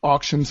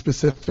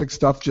auction-specific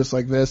stuff just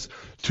like this.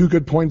 2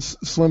 good points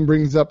Slim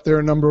brings up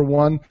there. Number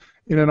 1,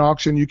 in an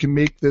auction, you can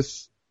make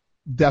this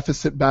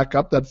deficit back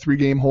up, that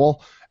 3-game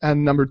hole.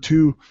 And number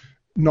 2,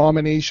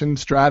 nomination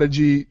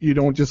strategy. You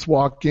don't just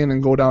walk in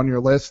and go down your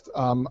list.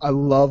 I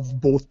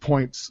love both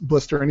points.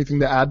 Blister,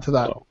 anything to add to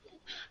that?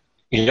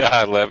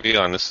 Yeah,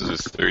 Le'Veon, this is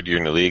his 3rd year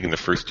in the league, and the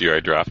first year I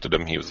drafted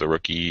him, he was a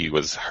rookie, he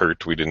was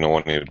hurt, we didn't know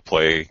when he would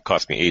play,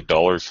 cost me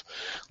 $8.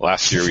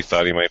 Last year we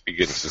thought he might be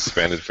getting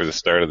suspended for the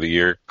start of the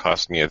year,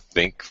 cost me, I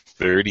think,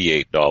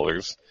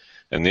 $38.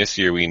 And this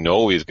year we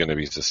know he's going to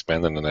be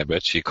suspended, and I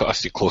bet he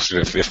cost you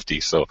closer to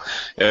 $50. So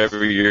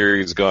every year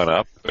he's gone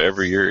up.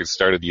 Every year he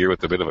started the year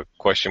with a bit of a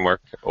question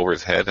mark over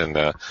his head,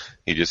 and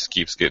he just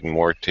keeps getting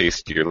more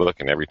tastier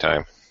looking every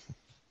time.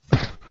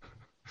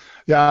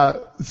 Yeah,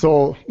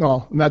 so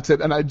no, and that's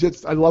it. And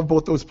I love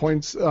both those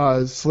points,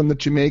 Slim,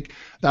 that you make.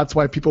 That's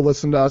why people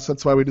listen to us.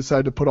 That's why we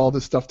decided to put all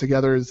this stuff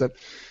together, is that,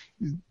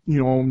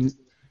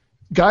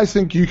 guys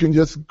think you can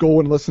just go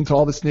and listen to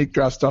all the snake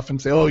draft stuff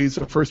and say, oh, he's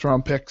a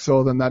first-round pick,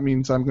 so then that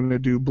means I'm going to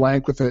do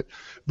blank with it.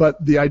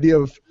 But the idea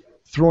of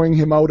throwing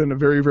him out in a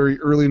very, very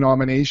early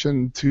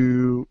nomination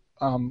to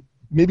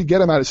maybe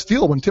get him out of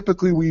steal, when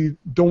typically we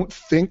don't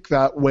think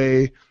that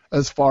way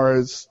as far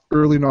as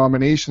early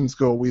nominations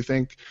go. We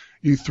think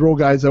you throw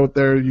guys out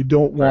there you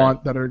don't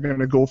want that are going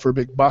to go for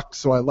big bucks.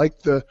 So I like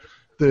the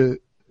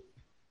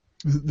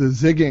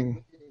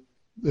zigging.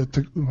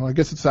 Well, I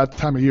guess it's that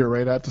time of year,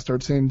 right? I have to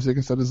start saying zig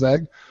instead of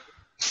zag.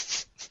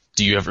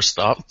 Do you ever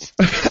stop?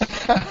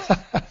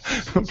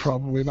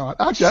 Probably not.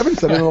 Actually, I haven't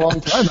said it in a long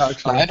time,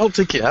 actually. I don't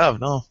think you have,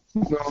 no.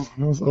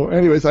 No. So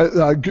anyways,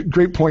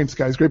 great points,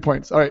 guys. Great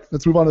points. All right,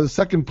 let's move on to the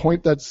second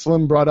point that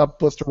Slim brought up.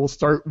 Blister, we'll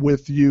start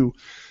with you.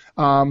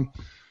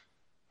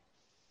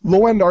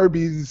 Low-end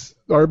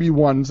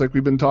RB1s, like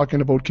we've been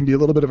talking about, can be a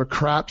little bit of a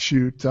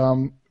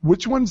crapshoot.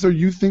 Which ones are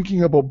you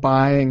thinking about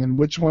buying, and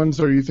which ones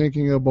are you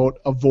thinking about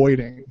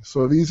avoiding?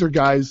 So these are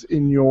guys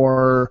in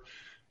your,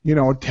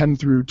 10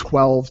 through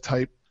 12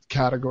 type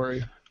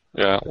category.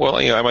 Yeah, well,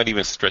 I might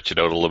even stretch it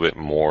out a little bit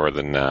more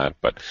than that.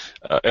 But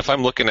if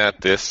I'm looking at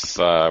this,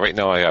 right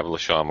now I have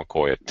LaShawn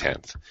McCoy at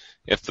 10th.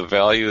 If the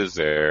value is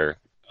there,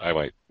 I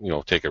might,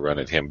 take a run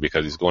at him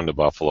because he's going to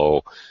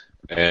Buffalo.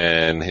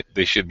 And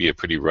they should be a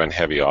pretty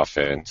run-heavy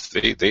offense.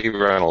 They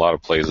run a lot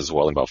of plays as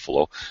well in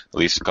Buffalo. At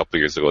least a couple of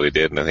years ago they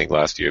did, and I think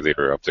last year they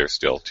were up there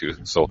still too.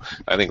 So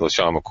I think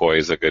LaShawn McCoy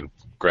is a good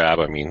grab.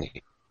 I mean,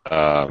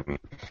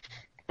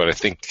 but I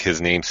think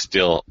his name's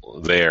still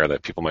there,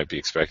 that people might be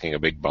expecting a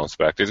big bounce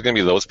back. There's going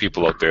to be those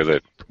people out there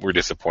that were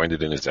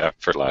disappointed in his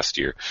effort last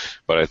year.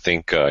 But I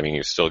think,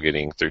 you're still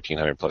getting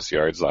 1,300 plus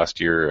yards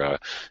last year,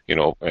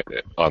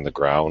 on the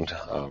ground.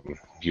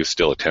 He was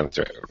still a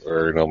 10th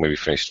or maybe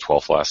finished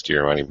 12th last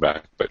year running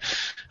back.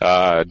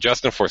 But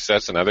Justin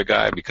Forsett's another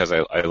guy because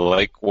I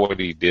like what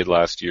he did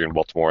last year in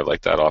Baltimore. I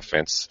like that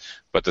offense.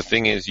 But the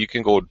thing is, you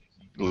can go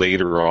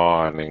later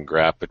on and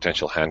grab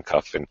potential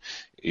handcuff, and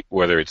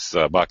whether it's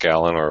Buck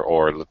Allen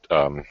or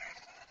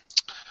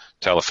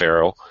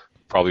Talaferro,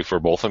 probably for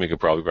both of them, you could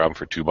probably grab him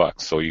for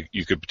 $2. So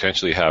you could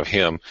potentially have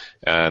him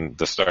and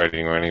the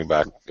starting running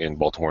back in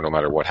Baltimore, no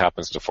matter what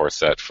happens to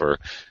Forsett, for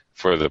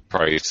the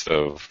price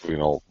of,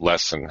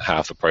 less than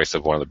half the price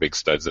of one of the big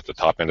studs at the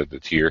top end of the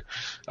tier.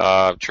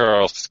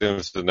 Charles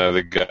Sims is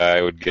another guy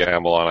I would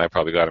gamble on. I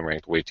probably got him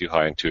ranked way too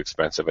high and too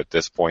expensive at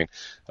this point.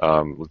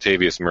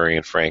 Latavius Murray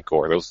and Frank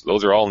Gore.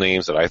 Those are all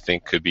names that I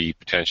think could be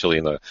potentially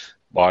in the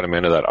bottom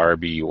end of that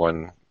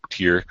RB1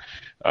 tier,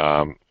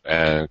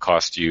 and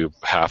cost you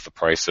half the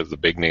price of the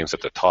big names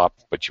at the top,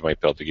 but you might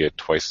be able to get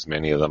twice as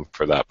many of them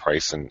for that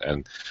price,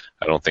 and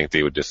I don't think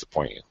they would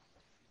disappoint you.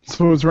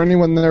 So is there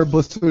anyone there,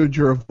 Blizzard,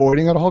 you're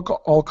avoiding at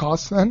all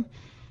costs then?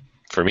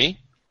 For me?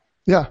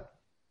 Yeah.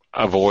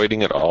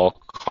 Avoiding at all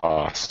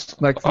costs.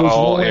 Like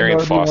Arian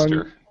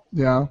Foster.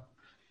 Yeah.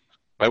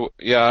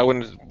 I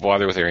wouldn't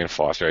bother with Arian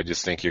Foster. I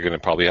just think you're going to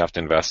probably have to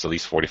invest at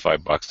least $45,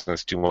 and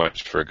that's too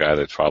much for a guy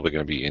that's probably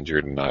going to be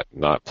injured and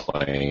not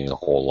playing a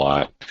whole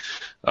lot.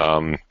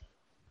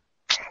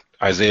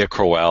 Isaiah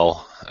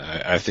Crowell,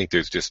 I think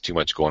there's just too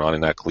much going on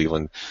in that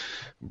Cleveland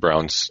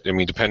Browns. I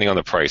mean, depending on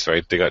the price,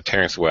 right? They got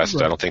Terrence West.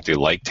 Right. I don't think they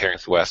like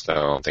Terrence West. I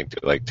don't think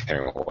they like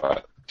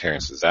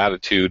Terrence's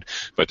attitude,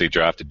 but they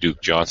drafted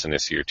Duke Johnson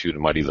this year too to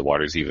muddy the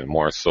waters even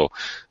more. So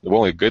the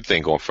only good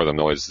thing going for them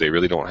though is they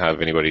really don't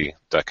have anybody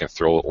that can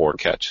throw or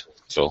catch.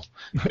 So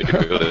they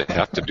really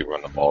have to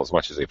run the ball as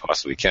much as they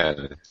possibly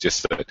can. It's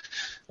just that,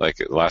 like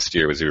last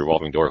year was a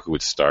revolving door. Who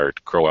would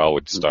start? Crowell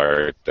would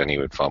start, then he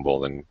would fumble,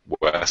 then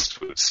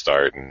West would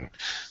start, and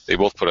they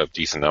both put up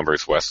decent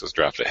numbers. West was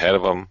drafted ahead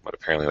of him, but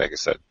apparently, like I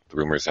said,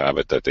 rumors have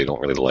it that they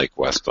don't really like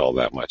West all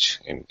that much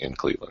in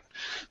Cleveland.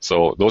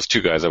 So those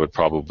two guys I would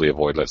probably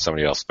avoid. Let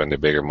somebody else spend their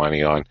bigger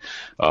money on,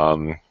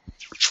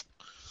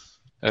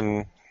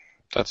 and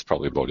that's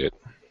probably about it.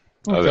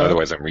 Okay.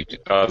 Otherwise, I'm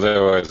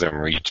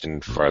reaching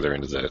farther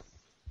into the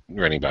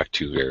running back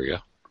 2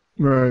 area.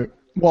 Right.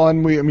 Well,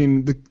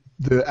 and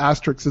the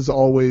asterisk is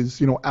always,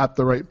 at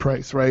the right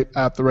price, right?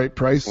 At the right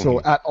price. Mm-hmm.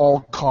 So at all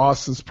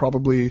costs is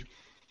probably,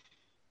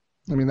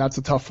 that's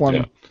a tough one.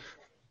 Yeah.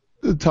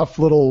 A tough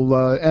little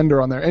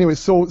ender on there. Anyway,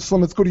 so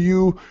Slim, let's go to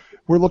you.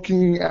 We're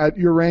looking at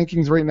your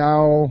rankings right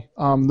now.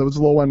 Those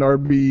low end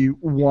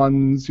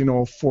RB1s,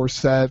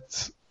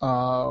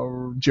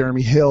 Forsett,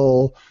 Jeremy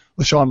Hill,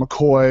 LaShawn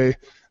McCoy.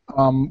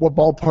 What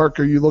ballpark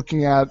are you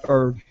looking at,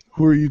 or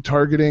who are you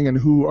targeting, and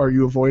who are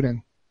you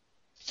avoiding?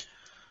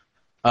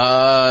 Who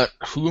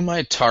am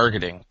I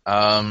targeting?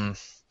 I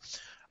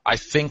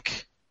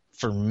think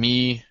for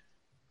me,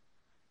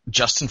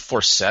 Justin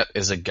Forsett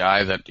is a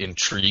guy that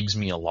intrigues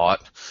me a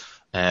lot,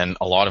 and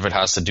a lot of it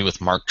has to do with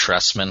Mark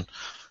Trestman.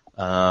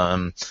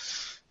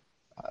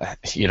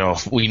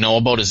 We know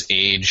about his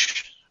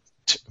age.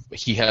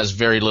 He has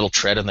very little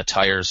tread in the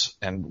tires,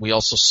 and we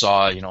also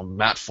saw,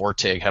 Matt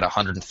Forte had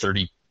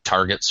 130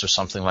 targets or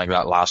something like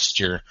that last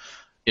year.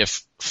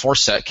 If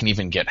Forsett can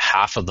even get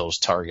half of those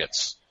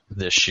targets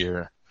this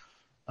year,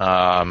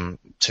 to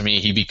me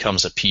he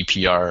becomes a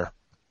PPR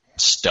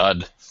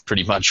stud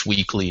pretty much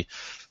weekly.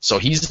 So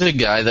he's the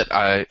guy that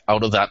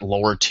out of that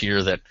lower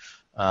tier that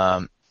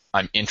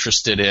I'm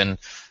interested in.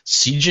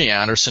 CJ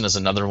Anderson is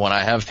another one.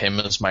 I have him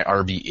as my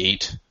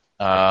RB8.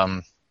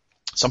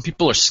 Some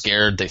people are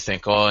scared. They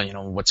think,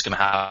 what's going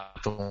to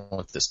happen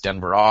with this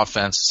Denver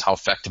offense? How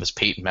effective is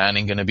Peyton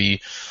Manning going to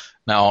be?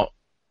 Now,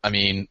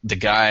 the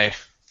guy,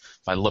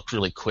 if I look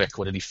really quick,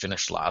 what did he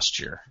finish last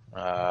year?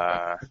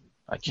 I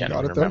can't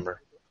even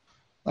remember.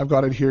 I've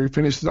got it here. He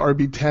finished as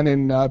RB10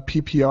 in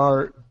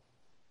PPR.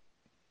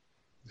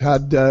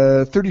 Had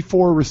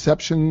 34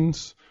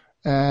 receptions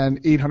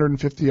and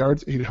 850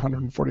 yards,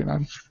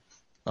 849.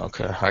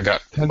 Okay, I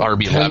got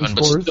RB11,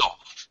 but still.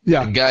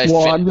 Yeah, I'm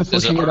just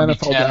looking at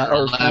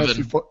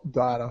NFL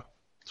data.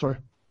 Sorry.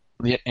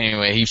 Yeah,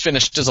 anyway, he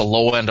finished as a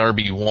low-end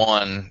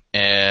RB1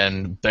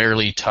 and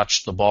barely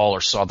touched the ball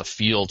or saw the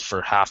field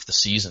for half the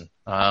season.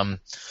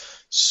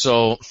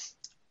 So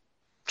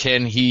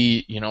can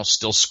he,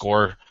 still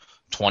score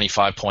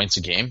 25 points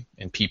a game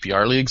in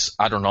PPR leagues?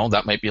 I don't know.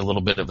 That might be a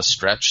little bit of a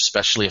stretch,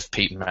 especially if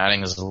Peyton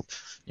Manning is, a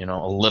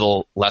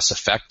little less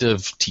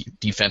effective.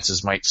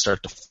 Defenses might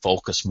start to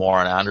focus more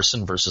on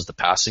Anderson versus the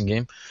passing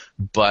game.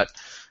 But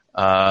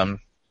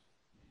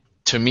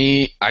to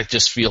me, I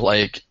just feel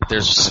like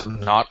there's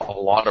not a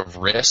lot of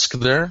risk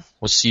there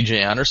with CJ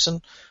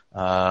Anderson.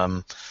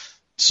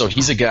 So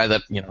he's a guy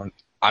that,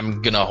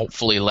 I'm going to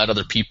hopefully let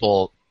other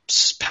people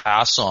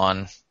pass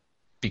on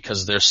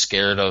because they're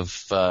scared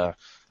of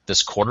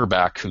this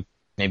quarterback who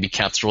maybe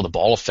can't throw the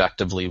ball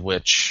effectively,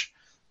 which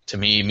to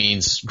me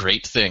means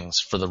great things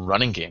for the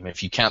running game.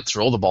 If you can't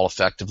throw the ball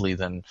effectively,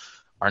 then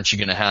aren't you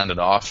going to hand it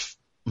off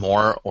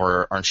more,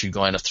 or aren't you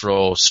going to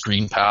throw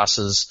screen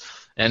passes?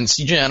 And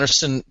CJ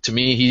Anderson, to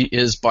me, he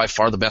is by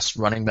far the best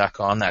running back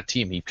on that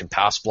team. He can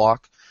pass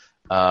block.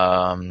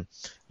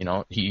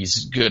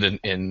 He's good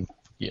in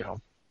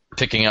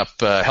picking up,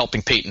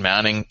 helping Peyton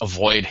Manning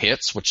avoid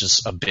hits, which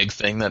is a big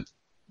thing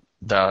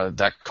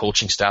that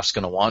coaching staff's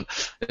going to want.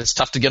 It's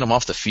tough to get him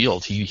off the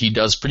field. He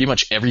does pretty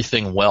much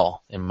everything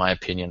well, in my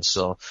opinion.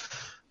 So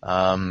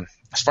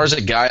As far as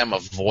a guy I'm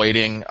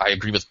avoiding, I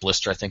agree with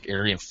Blister. I think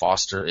Arian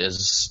Foster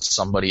is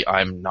somebody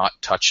I'm not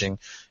touching,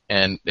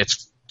 and it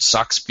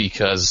sucks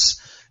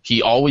because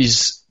he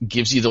always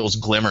gives you those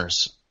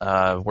glimmers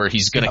where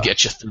he's going to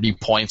get you 30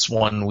 points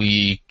one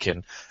week,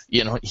 and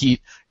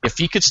if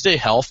he could stay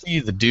healthy,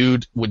 the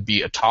dude would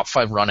be a top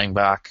 5 running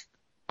back.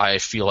 I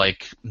feel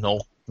like no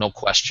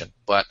question.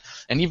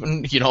 And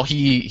even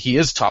he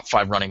is top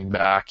 5 running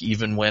back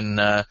even when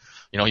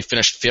he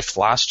finished 5th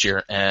last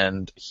year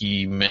and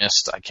he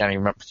missed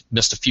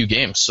a few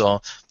games.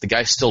 So the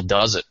guy still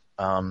does it.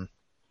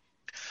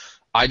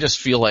 I just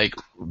feel like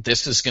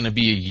this is going to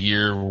be a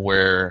year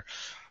where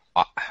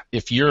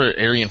if you're an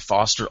Arian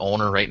Foster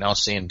owner right now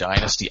saying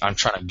Dynasty, I'm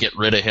trying to get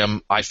rid of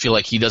him, I feel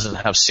like he doesn't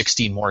have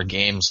 16 more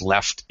games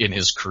left in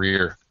his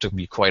career, to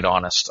be quite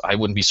honest. I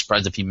wouldn't be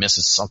surprised if he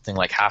misses something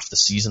like half the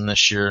season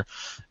this year,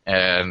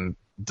 and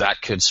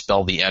that could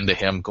spell the end of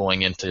him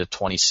going into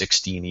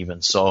 2016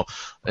 even. So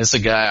it's a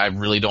guy I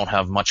really don't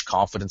have much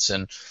confidence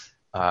in.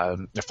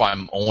 If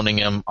I'm owning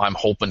him, I'm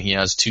hoping he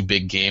has 2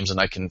 big games and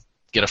I can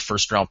get a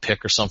first-round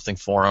pick or something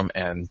for him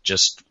and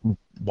just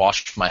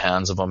wash my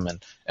hands of him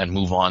and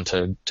move on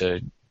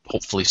to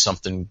hopefully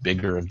something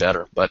bigger and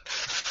better. But,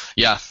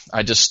 yeah,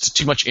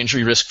 too much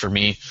injury risk for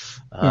me.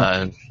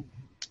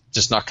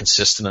 Just not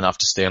consistent enough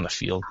to stay on the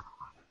field.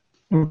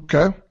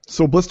 Okay.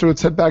 So, Blister,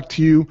 let's head back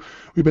to you.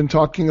 We've been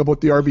talking about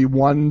the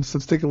RB1s.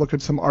 Let's take a look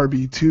at some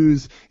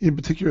RB2s, in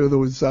particular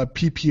those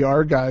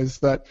PPR guys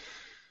that,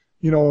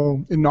 in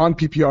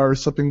non-PPR are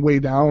slipping way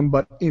down,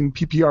 but in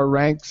PPR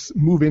ranks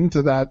move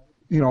into that,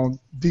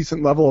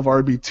 decent level of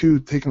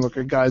RB2, taking a look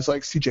at guys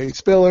like CJ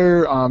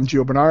Spiller,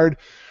 Gio Bernard.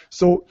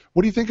 So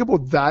what do you think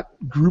about that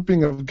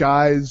grouping of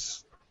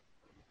guys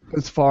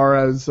as far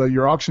as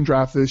your auction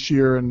draft this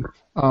year, and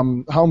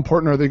how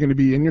important are they going to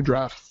be in your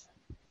draft?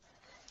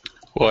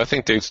 Well, I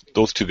think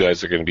those 2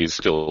 guys are going to be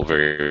still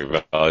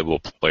very valuable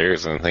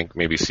players, and I think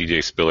maybe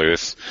CJ Spiller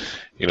is,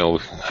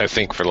 I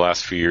think for the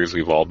last few years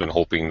we've all been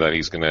hoping that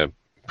he's going to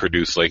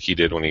produce like he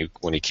did when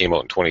he came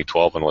out in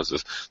 2012 and was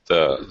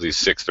the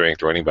 6th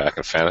ranked running back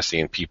in fantasy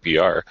and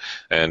PPR,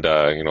 and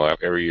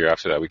every year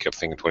after that we kept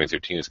thinking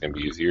 2013 is going to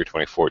be his year,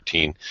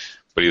 2014,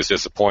 but he was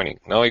disappointing.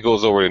 Now he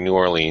goes over to New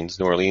Orleans.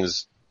 New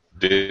Orleans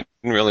didn't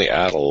really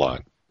add a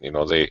lot.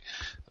 Look at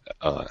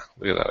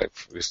that.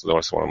 I just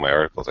noticed one of my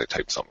articles I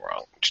typed something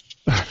wrong.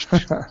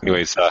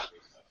 Anyways,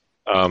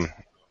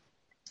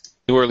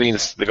 New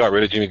Orleans, they got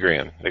rid of Jimmy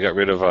Graham. They got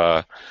rid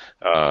of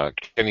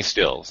Kenny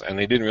Stills, and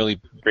they didn't really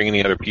bring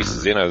any other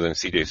pieces in other than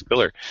C.J.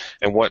 Spiller.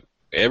 And what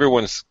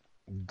everyone's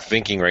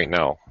thinking right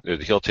now,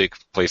 that he'll take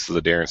place of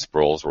the Darren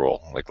Sproles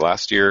role. Like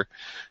last year,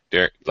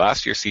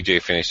 C.J.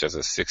 finished as a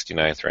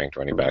 69th ranked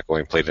running back,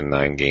 only played in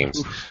 9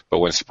 games. But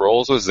when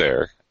Sproles was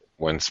there,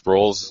 when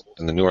Sproles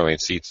and the New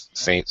Orleans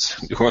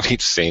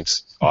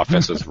Saints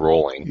offense was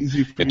rolling,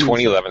 in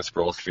 2011,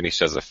 Sproles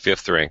finished as a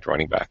 5th ranked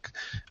running back.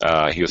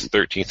 He was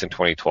 13th in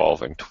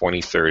 2012 and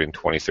 23rd in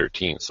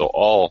 2013. So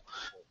all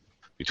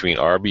between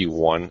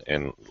RB1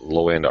 and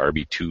low-end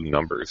RB2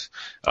 numbers.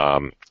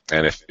 And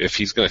if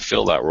he's going to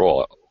fill that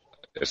role,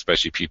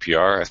 especially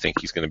PPR, I think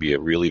he's going to be a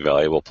really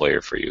valuable player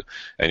for you.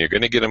 And you're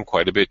going to get him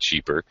quite a bit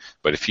cheaper,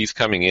 but if he's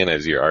coming in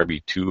as your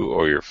RB2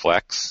 or your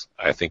flex,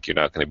 I think you're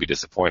not going to be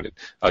disappointed.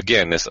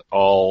 Again, this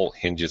all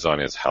hinges on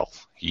his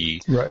health.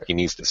 He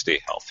needs to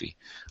stay healthy.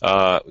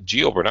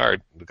 Gio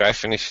Bernard, the guy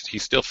he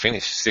still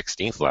finished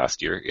 16th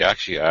last year. He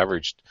actually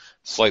averaged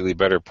slightly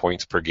better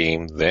points per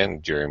game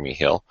than Jeremy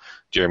Hill.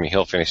 Jeremy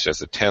Hill finished as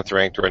the 10th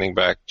ranked running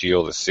back,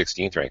 Gio the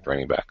 16th ranked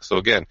running back. So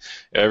again,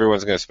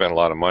 everyone's going to spend a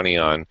lot of money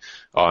on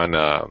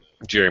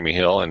Jeremy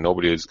Hill, and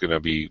nobody is going to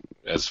be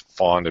as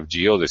fond of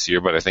Gio this year.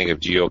 But I think if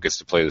Gio gets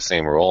to play the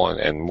same role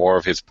and more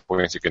of his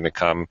points are going to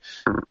come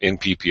in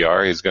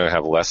PPR, he's going to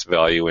have less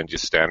value in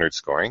just standard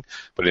scoring.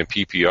 But in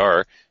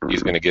PPR,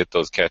 he's going to get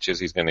those catches,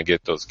 he's going to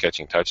get those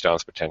catching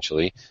touchdowns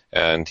potentially,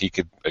 and he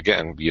could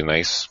again be a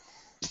nice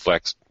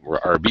flex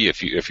RB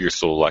if you're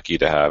so lucky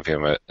to have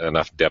him at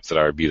enough depth at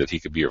RB that he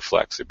could be your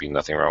flex. There'd be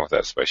nothing wrong with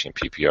that, especially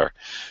in PPR.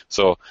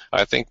 So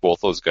I think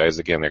both those guys,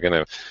 again, they're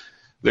going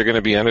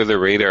to be under the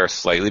radar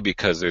slightly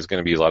because there's going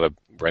to be a lot of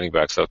running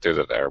backs out there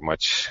that are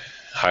much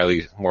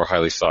more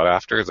highly sought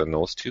after than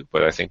those 2.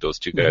 But I think those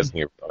 2 guys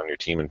on your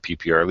team in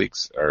PPR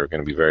leagues are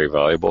going to be very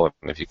valuable,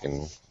 and if you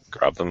can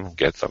grab them,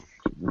 get them.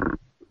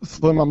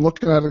 Slim, I'm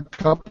looking at a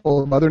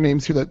couple of other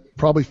names here that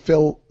probably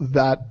fill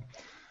that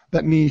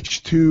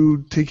niche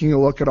too, taking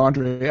a look at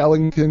Andre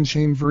Ellington,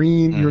 Shane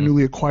Vereen, your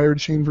newly acquired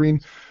Shane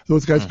Vereen.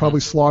 Those guys probably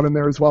slot in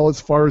there as well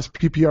as far as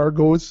PPR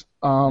goes.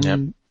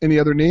 Any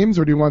other names,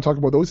 or do you want to talk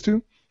about those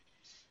 2?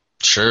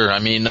 Sure. I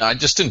mean,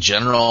 just in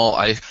general,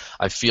 I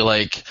feel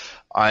like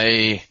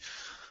I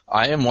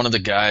am one of the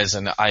guys,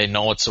 and I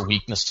know it's a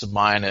weakness of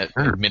mine,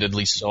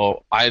 admittedly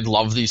so. I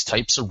love these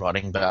types of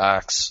running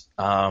backs.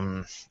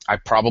 I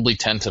probably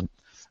tend to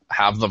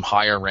have them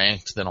higher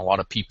ranked than a lot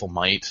of people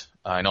might.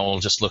 I know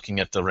just looking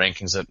at the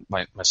rankings that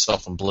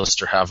myself and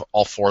Blister have,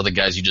 all 4 of the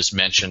guys you just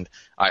mentioned,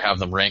 I have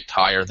them ranked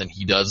higher than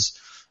he does.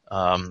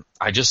 I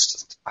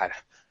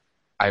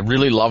I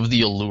really love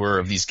the allure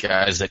of these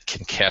guys that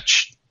can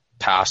catch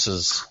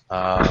passes.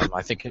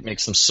 I think it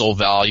makes them so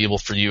valuable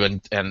for you,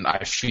 and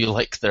I feel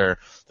like they're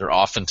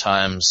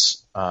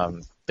oftentimes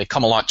they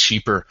come a lot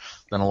cheaper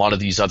than a lot of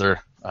these other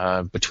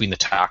between the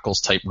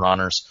tackles type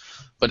runners.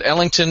 But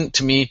Ellington,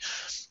 to me,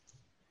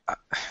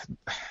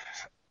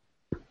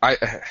 I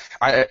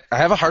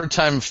have a hard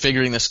time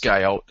figuring this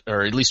guy out,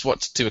 or at least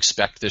what to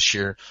expect this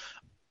year.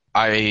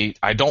 I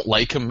don't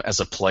like him as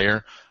a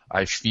player.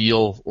 I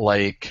feel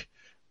like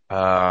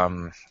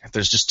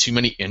there's just too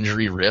many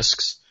injury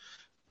risks.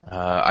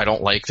 I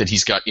don't like that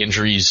he's got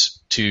injuries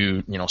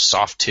to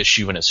soft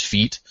tissue in his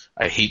feet.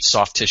 I hate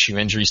soft tissue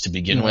injuries to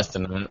begin with,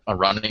 and a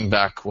running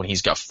back when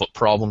he's got foot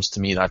problems,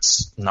 to me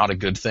that's not a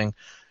good thing.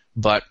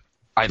 But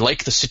I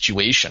like the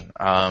situation.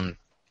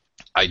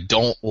 I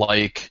don't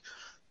like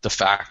the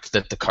fact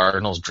that the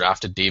Cardinals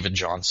drafted David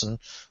Johnson.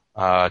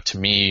 To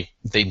me,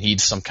 they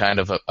need some kind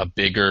of a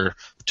bigger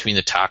between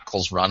the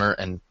tackles runner,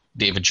 and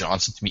David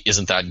Johnson to me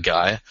isn't that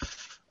guy.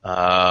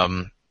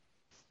 And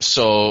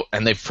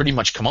they've pretty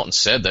much come out and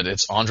said that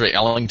it's Andre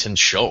Ellington's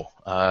show.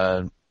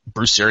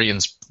 Bruce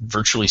Arians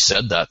virtually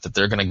said that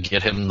they're going to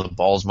get him the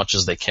ball as much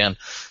as they can,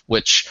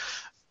 which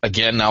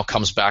again now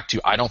comes back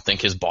to I don't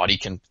think his body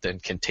can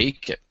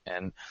take it.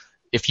 And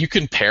if you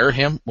can pair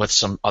him with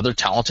some other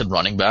talented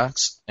running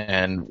backs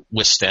and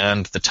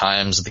withstand the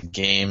times, the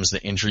games,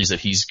 the injuries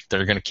that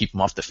are going to keep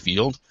him off the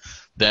field,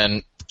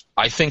 then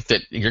I think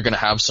that you're going to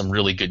have some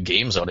really good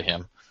games out of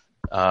him.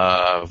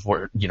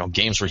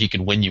 Games where he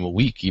could win you a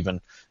week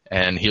even,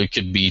 and he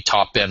could be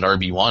top end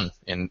RB1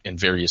 in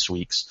various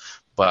weeks.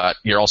 But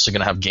you're also going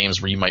to have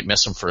games where you might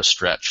miss him for a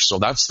stretch. So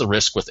that's the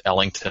risk with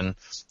Ellington.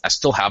 I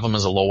still have him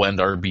as a low end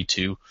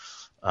RB2,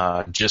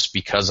 just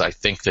because I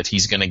think that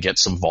he's going to get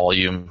some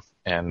volume,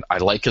 and I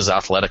like his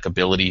athletic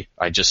ability.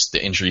 The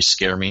injuries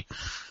scare me.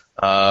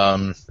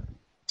 And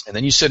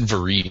then you said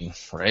Vereen,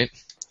 right?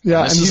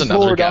 Yeah, and he's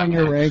lower down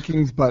your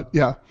rankings, but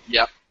yeah.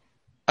 Yeah.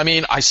 I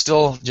mean, I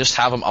still just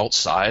have him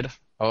outside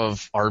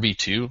of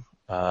RB2.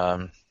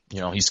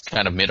 He's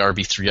kind of mid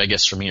RB3, I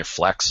guess, for me, or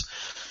flex.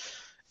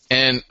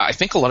 And I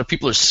think a lot of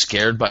people are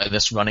scared by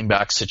this running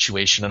back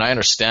situation, and I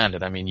understand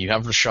it. I mean, you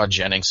have Rashad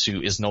Jennings,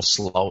 who is no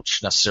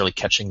slouch necessarily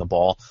catching the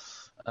ball,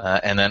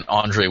 and then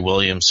Andre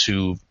Williams,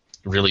 who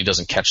really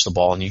doesn't catch the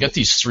ball. And you got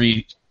these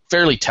three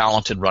fairly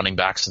talented running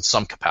backs in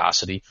some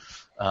capacity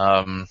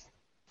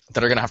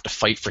that are going to have to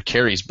fight for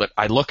carries. But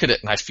I look at it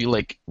and I feel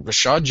like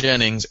Rashad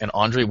Jennings and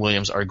Andre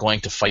Williams are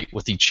going to fight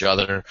with each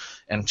other,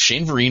 and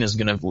Shane Vereen is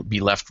going to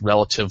be left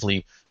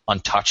relatively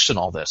untouched in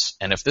all this.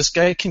 And if this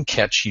guy can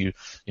catch you,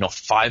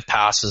 5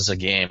 passes a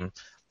game,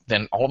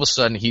 then all of a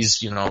sudden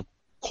he's,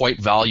 quite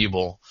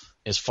valuable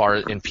as far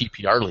as in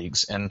PPR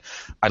leagues. And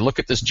I look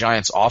at this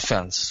Giants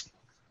offense.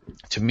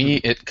 To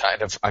me,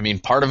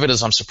 part of it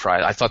is I'm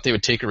surprised. I thought they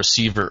would take a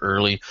receiver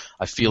early.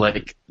 I feel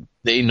like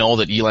they know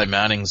that Eli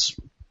Manning's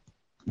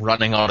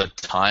running out of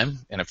time,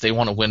 and if they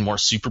want to win more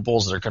Super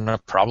Bowls, they're going to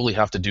probably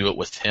have to do it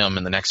with him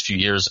in the next few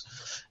years.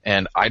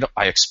 And I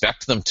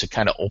expect them to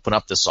kind of open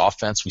up this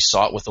offense. We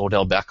saw it with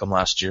Odell Beckham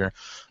last year.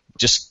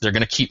 Just they're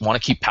going to want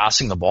to keep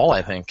passing the ball,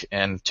 I think.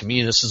 And to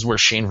me, this is where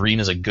Shane Vereen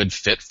is a good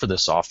fit for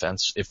this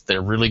offense. If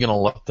they're really going to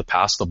look to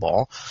pass the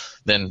ball,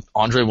 then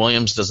Andre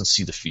Williams doesn't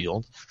see the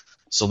field.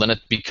 So then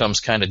it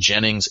becomes kind of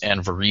Jennings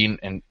and Vereen,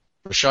 and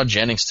Rashad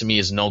Jennings to me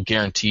is no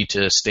guarantee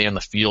to stay on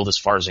the field as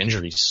far as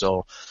injuries.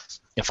 So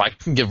if I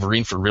can get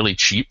Vereen for really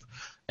cheap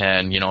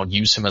and,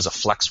 use him as a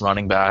flex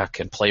running back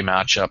and play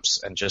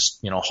matchups and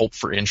just, hope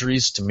for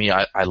injuries, to me,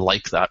 I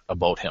like that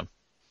about him.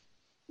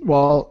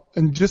 Well,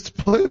 and just to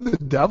play the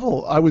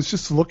devil, I was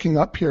just looking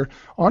up here.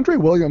 Andre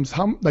Williams,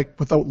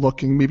 without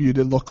looking, maybe you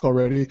did look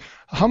already,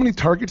 how many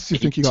targets do you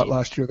think he got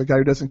last year, the guy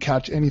who doesn't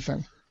catch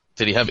anything?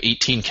 Did he have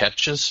 18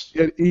 catches? He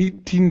had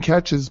 18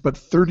 catches, but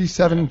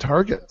 37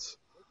 targets.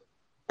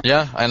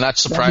 Yeah, and that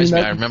surprised me.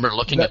 I remember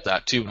looking at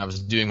that, too, when I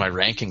was doing my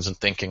rankings and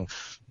thinking,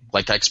 I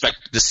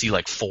expected to see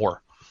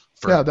 4.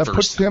 That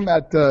puts him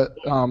at the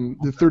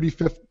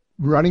 35th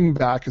running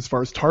back as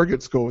far as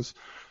targets goes.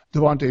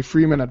 Devontae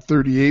Freeman at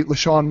 38,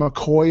 LaShawn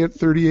McCoy at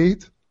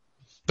 38.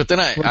 But then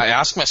I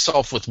asked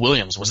myself with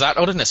Williams, was that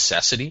out of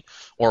necessity,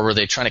 or were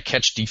they trying to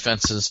catch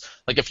defenses?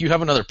 If you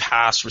have another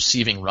pass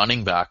receiving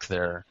running back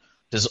there,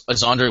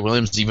 is Andre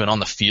Williams even on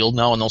the field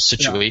now in those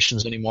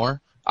situations anymore?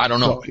 I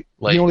don't know.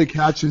 He only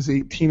catches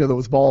 18 of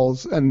those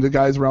balls, and the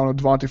guys around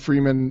Devontae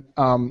Freeman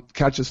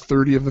catches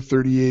 30 of the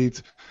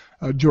 38.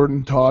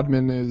 Jordan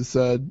Todman is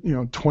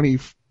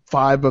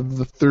 25 of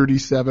the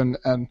 37,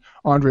 and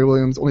Andre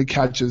Williams only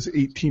catches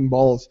 18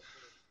 balls.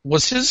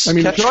 Was his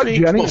catch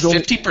rate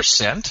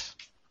 50%?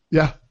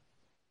 Yeah.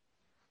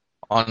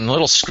 On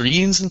little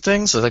screens and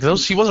things?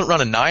 Those, he wasn't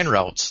running 9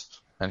 routes.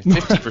 And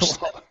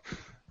 50%.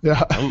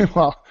 Yeah.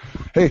 Well,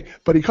 hey,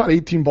 but he caught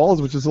 18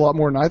 balls, which is a lot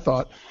more than I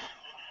thought.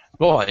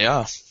 Oh,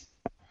 yeah.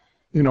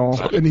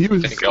 And he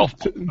was... I think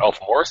Alf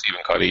Morris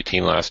even caught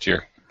 18 last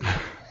year.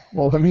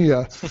 Well, let me...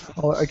 I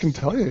can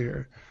tell you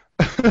here.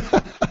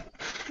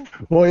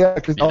 Well, yeah,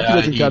 because Alf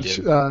doesn't catch...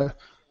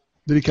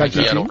 Did he catch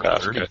 18?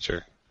 Pass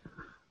catcher.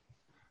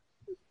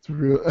 It's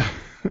real.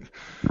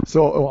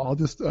 So I'll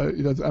just I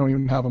don't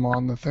even have him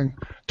on the thing.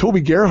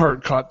 Toby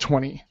Gerhart caught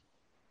 20.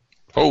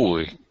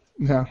 Holy,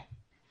 Yeah.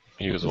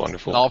 he was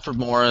wonderful. Alfred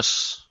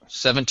Morris,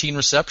 17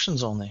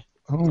 receptions only.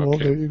 Oh, well,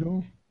 Okay. there you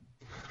go.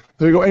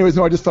 There you go. Anyways,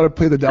 no, I just thought I'd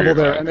play the double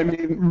Pretty there. high. And I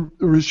mean,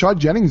 Rashad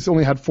Jennings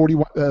only had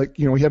 41.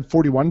 He had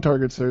 41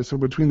 targets there. So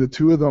between the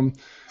two of them,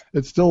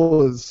 it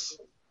still is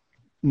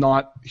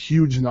not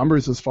huge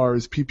numbers as far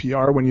as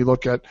PPR. When you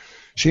look at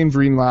Shane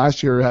Vereen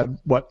last year, had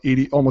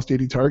almost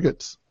 80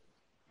 targets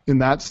in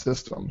that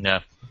system.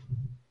 Yeah.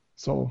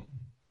 So,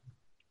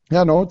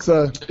 yeah, no, it's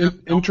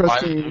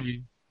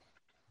interesting.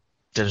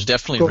 There's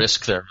definitely Cool.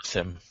 risk there with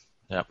him.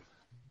 Yeah.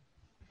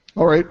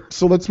 All right,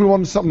 so let's move on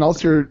to something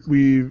else here.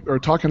 We are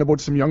talking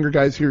about some younger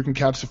guys here who can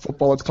catch the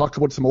football. Let's talk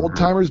about some old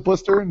timers,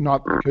 Blister.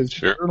 Not because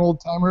Sure. you're an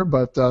old timer,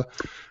 but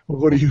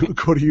we'll go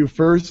to you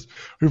first.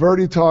 We've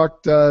already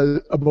talked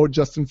about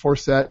Justin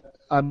Forsett.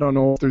 I don't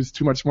know if there's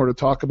too much more to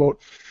talk about,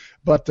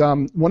 but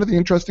one of the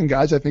interesting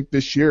guys I think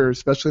this year,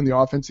 especially in the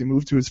offense he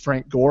moved to, is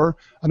Frank Gore.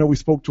 I know we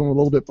spoke to him a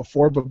little bit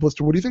before, but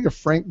Blister, what do you think of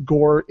Frank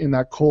Gore in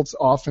that Colts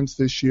offense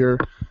this year,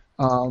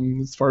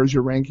 as far as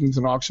your rankings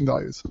and auction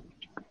values?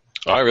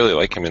 I really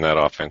like him in that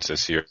offense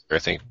this year. I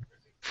think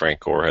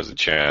Frank Gore has a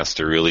chance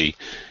to really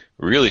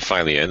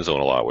find the end zone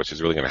a lot, which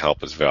is really going to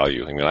help his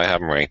value. I mean, I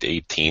have him ranked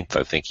 18th.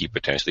 I think he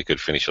potentially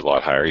could finish a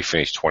lot higher. He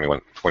finished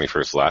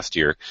 21st last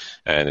year,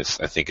 and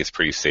I think it's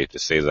pretty safe to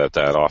say that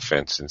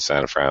offense in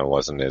San Fran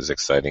wasn't as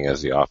exciting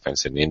as the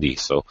offense in Indy.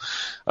 So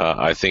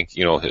I think,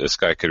 this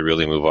guy could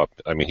really move up.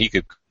 I mean, he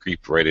could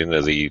creep right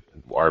into the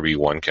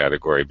RB1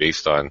 category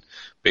based on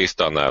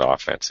that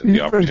offense and the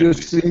Even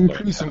opportunities. just the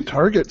increase in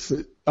targets.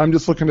 I'm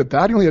just looking at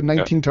that. He only had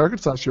 19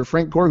 targets last year.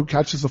 Frank Gore, who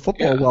catches the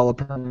football well,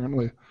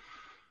 apparently.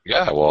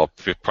 Yeah, well,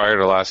 prior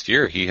to last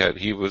year,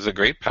 he was a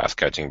great pass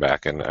catching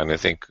back, and I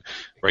think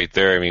right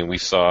there, I mean, we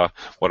saw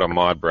what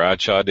Ahmad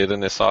Bradshaw did in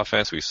this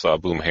offense. We saw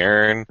Boom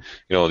Herron.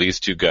 These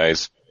two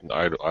guys,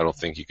 I don't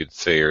think you could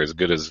say are as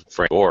good as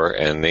Frank Gore,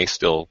 and they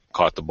still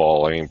caught the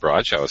ball. I mean,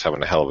 Bradshaw was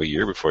having a hell of a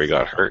year before he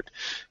got hurt.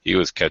 He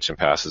was catching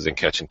passes and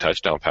catching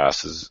touchdown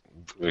passes,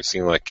 it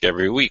seemed like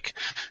every week.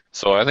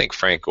 So I think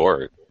Frank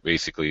Gore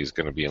basically is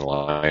going to be in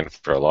line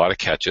for a lot of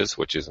catches,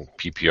 which is in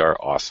PPR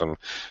awesome,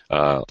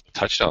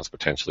 touchdowns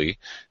potentially,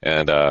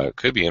 and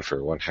could be in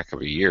for one heck of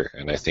a year.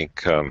 And I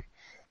think,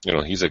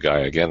 he's a guy,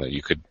 again, that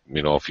you could,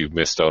 if you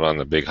missed out on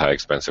the big, high,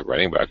 expensive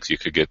running backs, you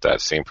could get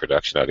that same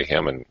production out of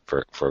him and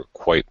for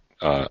quite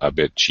a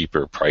bit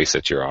cheaper price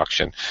at your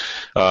auction.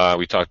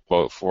 We talked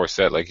about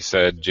Forsett, like you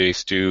said, Jay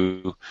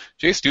Stu.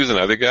 Jay Stu's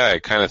another guy I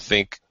kind of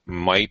think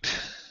might,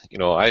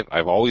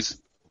 I've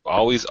always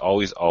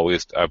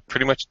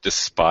pretty much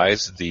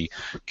despised the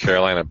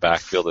Carolina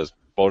backfield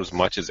about as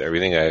much as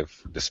everything I've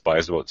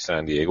despised about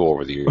San Diego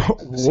over the years.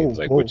 It seems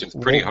like, which is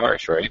pretty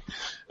harsh, right?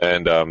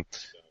 And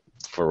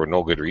for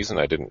no good reason,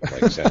 I didn't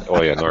like San.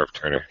 Oh yeah, Norv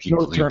Turner.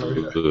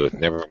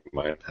 Never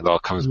mind. It all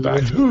comes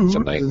back to it. It's a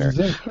nightmare.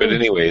 But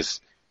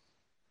anyways,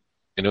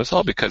 it's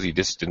all because he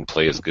just didn't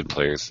play as good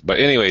players. But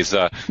anyways,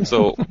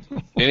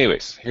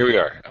 here we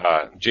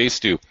are. Jay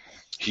Stu.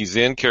 He's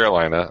in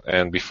Carolina,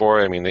 and before,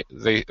 I mean,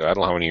 they I don't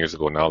know how many years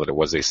ago now that it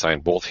was, they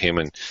signed both him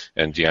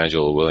and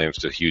D'Angelo Williams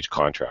to huge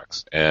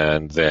contracts.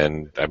 And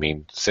then, I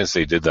mean, since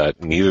they did that,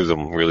 neither of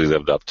them really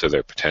lived up to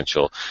their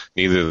potential.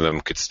 Neither of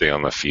them could stay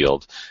on the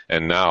field.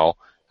 And now,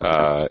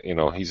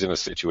 he's in a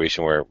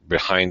situation where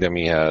behind him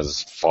he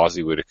has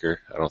Fozzie Whitaker.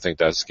 I don't think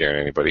that's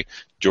scaring anybody.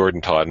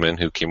 Jordan Todman,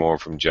 who came over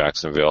from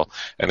Jacksonville,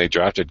 and they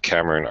drafted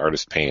Cameron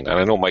Artis-Payne. And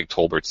I know Mike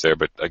Tolbert's there,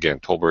 but again,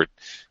 Tolbert,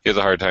 he has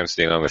a hard time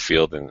staying on the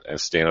field and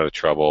staying out of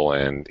trouble,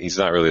 and he's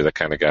not really the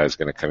kind of guy who's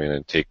going to come in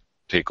and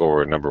take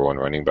over number one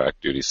running back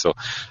duties. So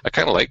I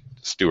kind of like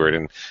Stewart.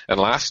 And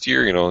last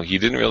year, he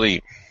didn't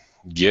really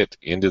get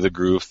into the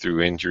groove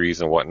through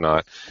injuries and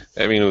whatnot.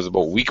 I mean, it was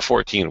about week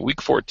 14.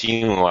 Week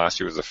 14 last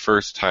year was the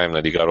first time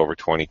that he got over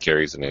 20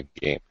 carries in a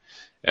game.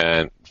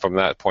 And from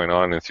that point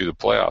on and through the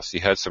playoffs, he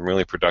had some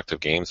really productive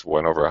games,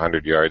 went over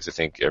 100 yards, I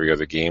think, every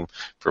other game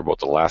for about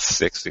the last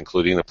 6,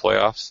 including the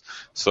playoffs.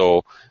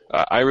 So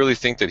I really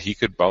think that he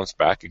could bounce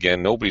back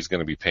again. Nobody's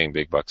going to be paying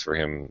big bucks for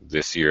him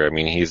this year. I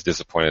mean, he's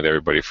disappointed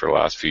everybody for the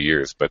last few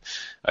years, but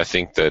I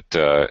think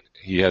that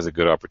he has a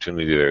good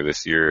opportunity there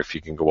this year. If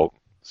he can go out,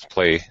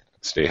 play,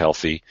 stay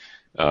healthy,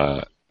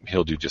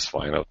 he'll do just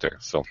fine out there.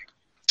 So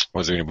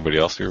was there anybody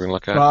else we were going to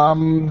look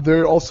at?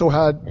 There also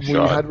had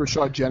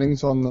Rashad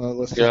Jennings on the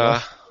list.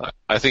 Yeah,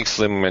 I think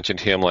Slim mentioned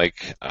him.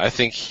 Like, I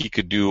think he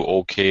could do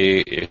okay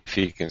if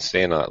he can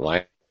stay in that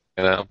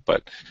lineup,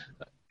 but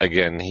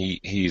again,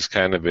 he's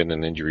kind of been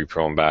an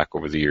injury-prone back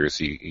over the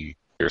years.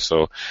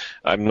 So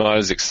I'm not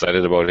as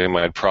excited about him.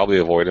 I'd probably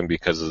avoid him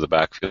because of the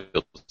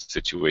backfield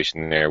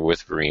situation there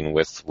with Vereen,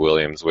 with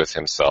Williams, with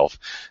himself,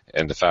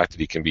 and the fact that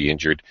he can be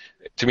injured.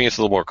 To me, it's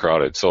a little more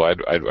crowded. So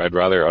I'd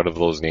rather, out of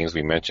those names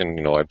we mentioned,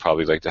 I'd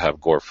probably like to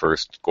have Gore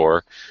first.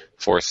 Gore,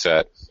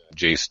 Forsett,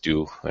 Jay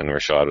Stu, and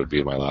Rashad would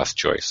be my last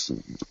choice.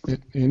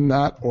 In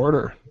that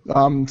order.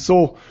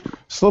 So,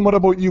 Slim, what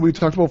about you? We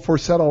talked about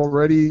Forsett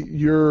already.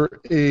 You're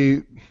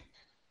a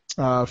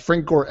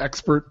Frank Gore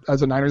expert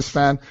as a Niners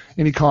fan.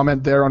 Any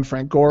comment there on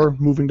Frank Gore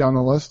moving down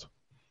the list?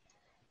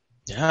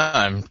 Yeah,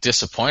 I'm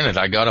disappointed.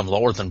 I got him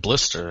lower than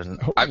Blister, and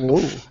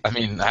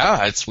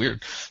it's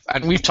weird.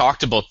 And we've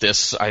talked about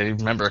this. I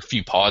remember a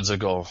few pods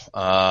ago.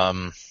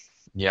 I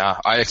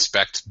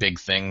expect big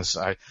things.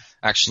 I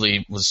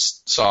actually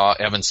saw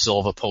Evan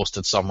Silva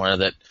posted somewhere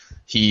that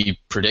he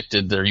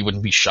predicted that he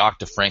wouldn't be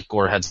shocked if Frank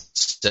Gore had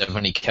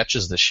 70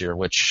 catches this year.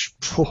 Which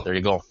there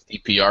you go,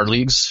 EPR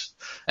leagues,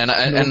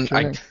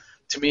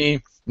 to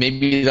me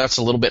maybe that's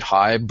a little bit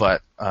high,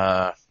 but.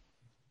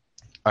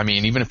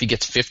 Even if he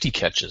gets 50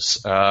 catches,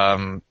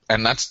 and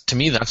to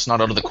me, that's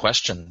not out of the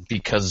question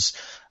because,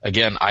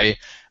 again, I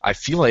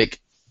feel like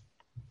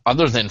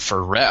other than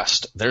for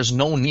rest, there's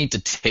no need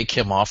to take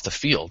him off the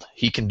field.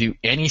 He can do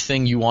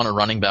anything you want a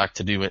running back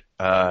to do it.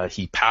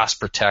 He pass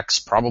protects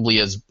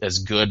probably as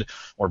good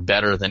or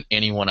better than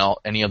anyone else,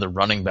 any other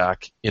running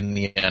back in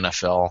the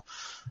NFL.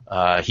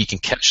 He can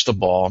catch the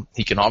ball.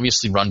 He can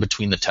obviously run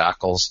between the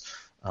tackles.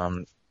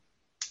 To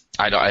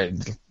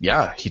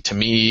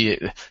me,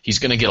 he's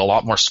going to get a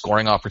lot more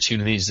scoring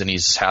opportunities than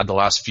he's had the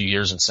last few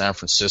years in San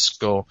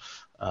Francisco.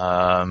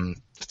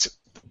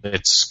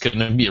 It's going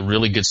to be a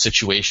really good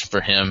situation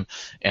for him,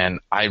 and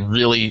I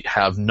really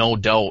have no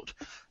doubt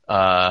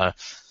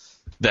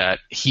that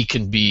he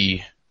can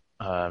be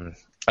a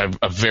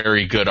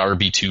very good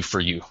RB2 for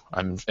you.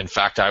 In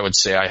fact, I would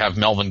say I have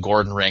Melvin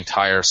Gordon ranked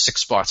higher,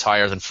 6 spots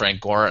higher than Frank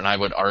Gore, and I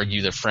would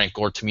argue that Frank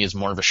Gore to me is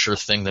more of a sure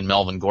thing than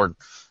Melvin Gordon.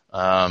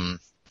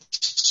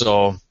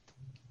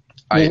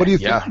 What do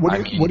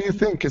you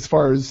think as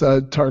far as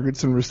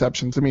targets and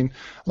receptions?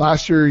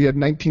 Last year he had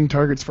 19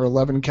 targets for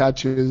 11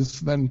 catches,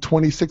 then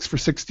 26 for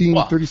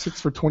 16, 36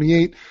 for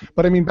 28.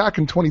 But back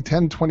in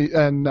 2010,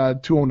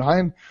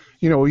 2009,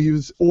 he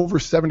was over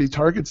 70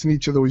 targets in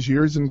each of those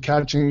years and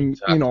catching,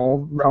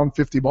 around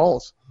 50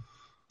 balls.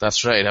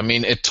 That's right.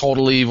 It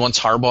totally, once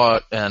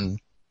Harbaugh and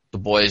the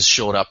boys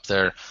showed up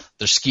there,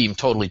 their scheme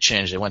totally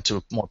changed. They went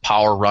to more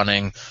power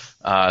running.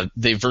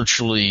 They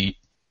virtually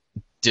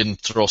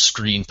didn't throw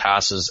screen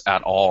passes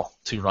at all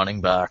to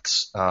running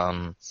backs,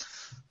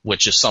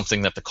 which is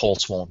something that the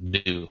Colts won't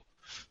do.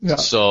 Yeah.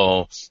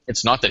 So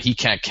it's not that he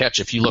can't catch.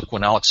 If you look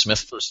when Alex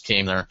Smith first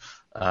came there,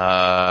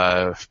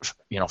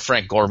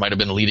 Frank Gore might have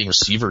been the leading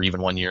receiver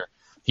even one year.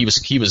 He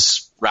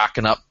was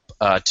racking up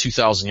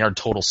 2,000-yard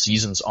total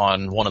seasons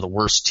on one of the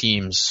worst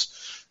teams,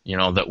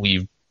 that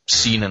we've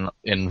seen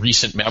in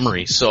recent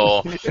memory.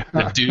 So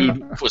the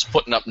dude was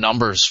putting up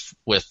numbers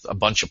with a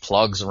bunch of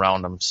plugs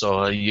around him.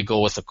 So you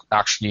go with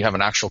you have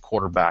an actual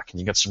quarterback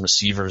and you get some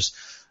receivers.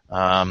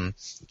 I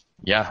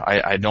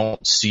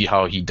don't see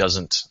how he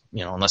doesn't,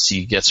 unless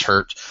he gets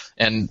hurt.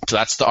 And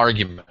that's the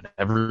argument.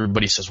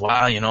 Everybody says,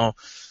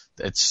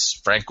 it's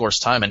Frank Gore's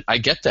time. And I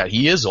get that.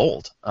 He is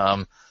old.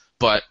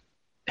 But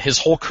his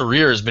whole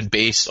career has been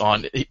based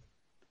on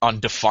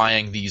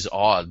defying these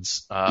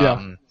odds.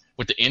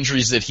 With the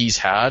injuries that he's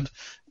had,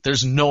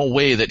 there's no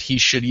way that he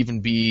should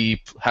even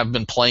have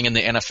been playing in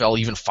the NFL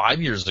even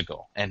 5 years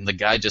ago. And the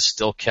guy just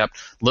still kept,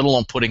 let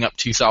alone putting up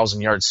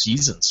 2,000-yard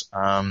seasons.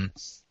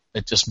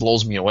 It just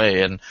blows me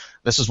away. And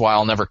this is why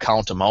I'll never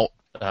count him out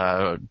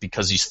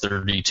because he's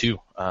 32.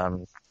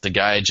 The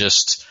guy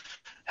just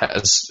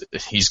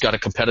he's got a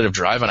competitive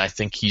drive, and I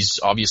think he's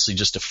obviously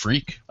just a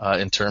freak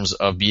in terms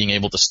of being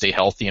able to stay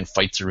healthy and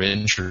fight through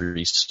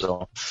injuries.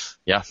 So,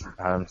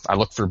 I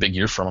look for a big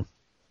year from him.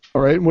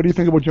 All right. What do you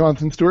think about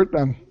Jonathan Stewart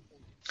then?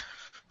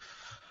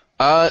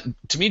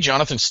 To me,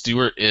 Jonathan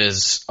Stewart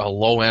is a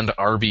low-end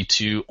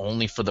RB2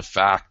 only for the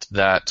fact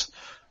that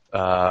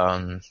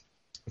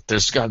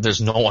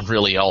there's no one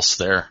really else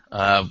there.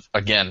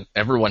 Again,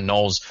 everyone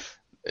knows.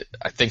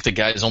 I think the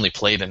guy's only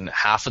played in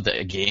half of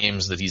the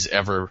games that he's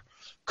ever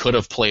could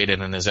have played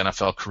in his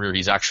NFL career.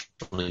 He's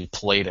actually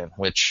played in,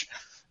 which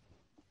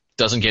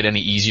doesn't get any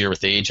easier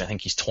with age. I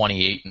think he's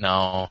 28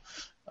 now.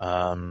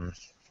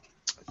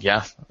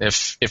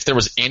 If there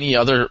was any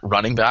other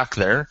running back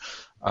there,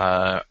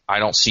 I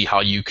don't see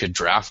how you could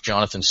draft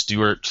Jonathan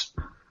Stewart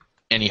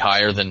any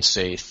higher than,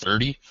 say,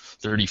 30,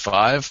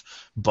 35.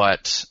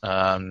 But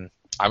I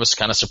was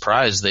kind of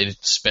surprised they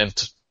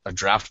spent a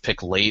draft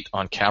pick late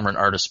on Cameron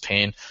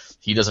Artis-Payne.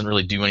 He doesn't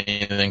really do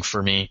anything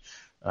for me.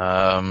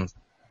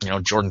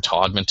 Jordan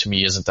Todman to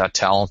me isn't that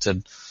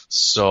talented.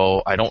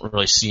 So I don't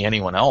really see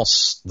anyone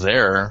else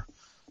there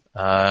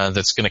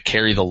that's going to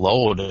carry the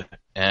load.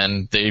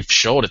 And they've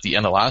showed at the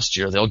end of last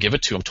year they'll give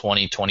it to him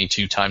 20,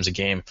 22 times a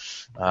game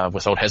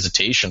without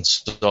hesitation.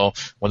 So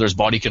whether his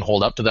body can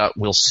hold up to that,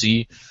 we'll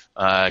see.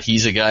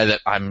 He's a guy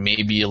that I'm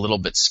maybe a little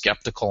bit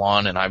skeptical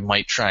on, and I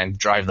might try and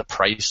drive the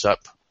price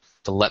up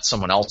to let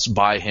someone else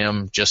buy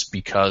him just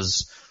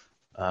because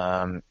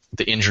the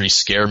injuries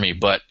scare me.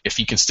 But if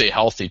he can stay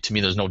healthy, to me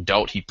there's no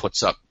doubt he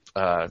puts up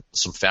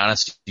some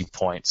fantasy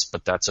points,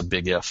 but that's a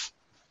big if.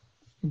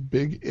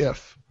 Big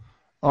if.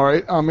 All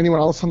right. Anyone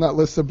else on that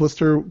list that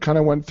Blister kind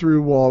of went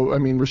through? Well,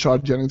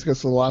 Rashad Jennings, I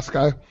guess, the last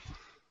guy.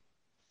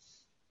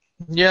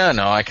 Yeah,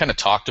 no, I kind of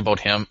talked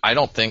about him. I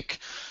don't think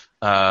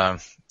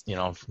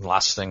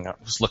last thing I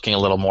was looking a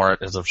little more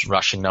at his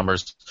rushing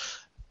numbers.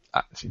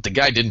 The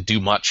guy didn't do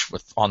much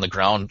on the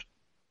ground,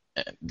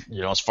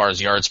 as far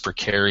as yards per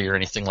carry or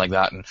anything like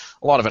that. And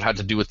a lot of it had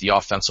to do with the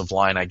offensive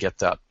line. I get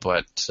that.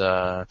 But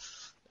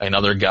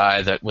another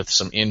guy that with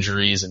some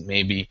injuries and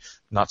maybe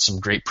not some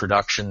great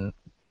production,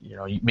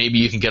 maybe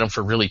you can get him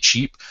for really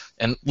cheap.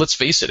 And let's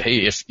face it,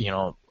 hey, if,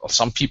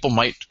 some people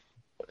might,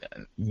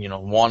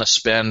 want to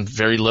spend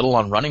very little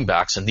on running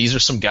backs, and these are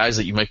some guys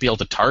that you might be able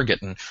to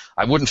target. And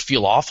I wouldn't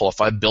feel awful if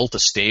I built a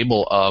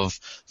stable of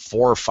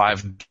 4 or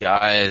 5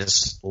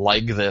 guys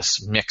like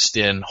this mixed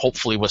in,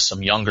 hopefully with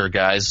some younger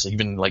guys,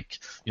 even like,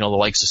 the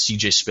likes of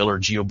CJ Spiller,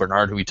 Gio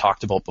Bernard, who we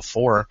talked about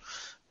before.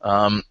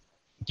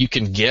 You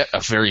can get a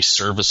very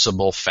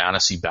serviceable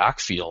fantasy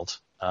backfield.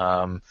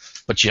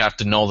 But you have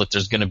to know that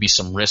there's going to be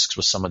some risks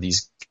with some of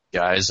these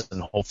guys,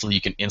 and hopefully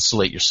you can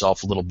insulate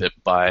yourself a little bit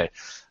by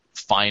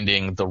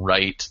finding the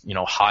right,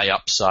 high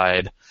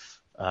upside,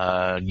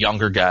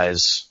 younger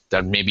guys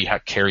that maybe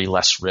carry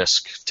less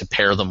risk to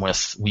pair them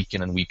with week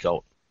in and week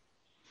out.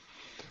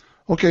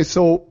 Okay,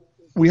 so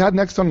we had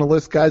next on the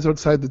list guys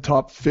outside the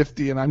top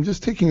 50, and I'm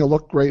just taking a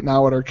look right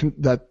now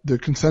at the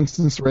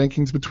consensus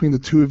rankings between the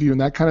two of you, and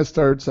that kind of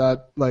starts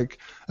at like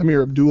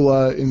Amir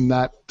Abdullah in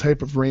that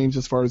type of range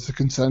as far as the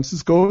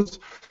consensus goes.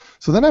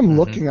 So then I'm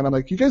looking and I'm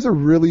like, you guys are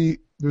really,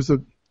 there's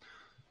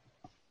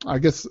I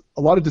guess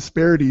a lot of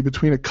disparity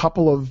between a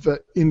couple of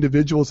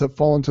individuals that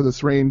fall into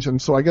this range,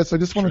 and so I guess I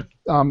just want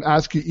to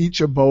ask you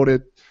each about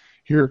it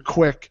here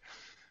quick.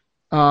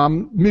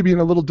 Maybe in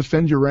a little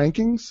defend your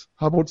rankings.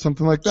 How about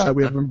something like that?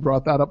 We haven't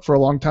brought that up for a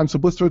long time. So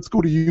Blister, let's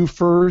go to you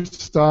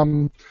first.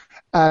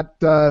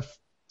 At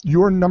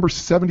your number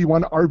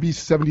 71,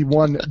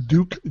 RB71,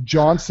 Duke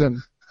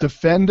Johnson.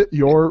 Defend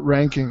your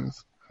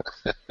rankings.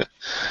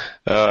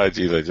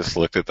 Geez, I just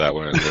looked at that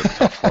one and looked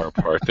how far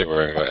apart they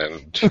were,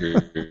 and shit,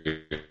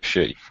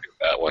 you picked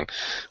that one.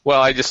 Well,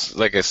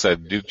 like I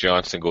said, Duke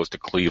Johnson goes to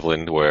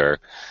Cleveland, where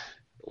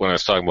when I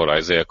was talking about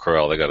Isaiah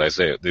Crowell,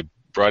 they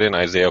brought in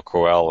Isaiah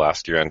Crowell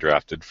last year,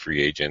 undrafted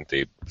free agent.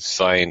 They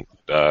signed,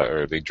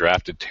 they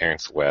drafted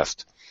Terrence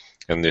West,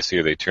 and this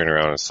year they turn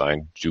around and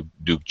signed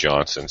Duke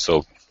Johnson.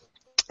 So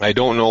I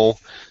don't know.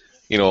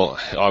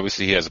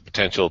 Obviously he has a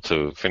potential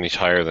to finish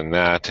higher than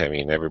that. I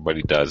mean,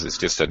 everybody does. It's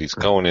just that he's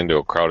going into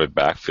a crowded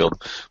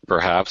backfield.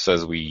 Perhaps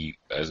as we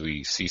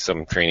see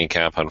some training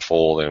camp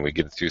unfold and we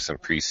get through some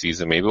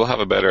preseason, maybe we'll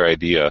have a better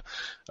idea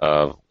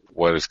of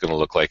what it's going to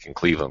look like in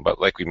Cleveland. But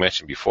like we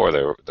mentioned before,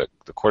 the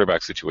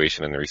quarterback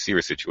situation and the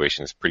receiver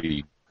situation is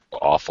pretty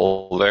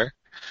awful there.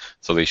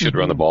 So they should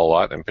run the ball a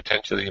lot, and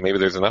potentially maybe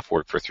there's enough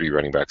work for 3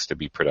 running backs to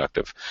be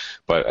productive.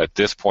 But at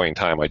this point in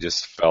time, I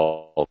just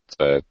felt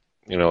that,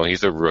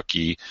 he's a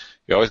rookie.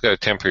 You always got to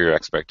temper your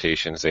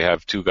expectations. They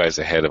have 2 guys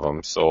ahead of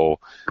him. So,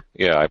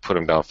 yeah, I put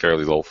him down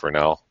fairly low for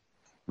now.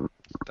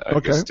 I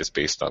guess just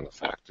based on the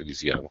fact that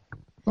he's young.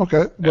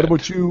 Okay. What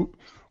about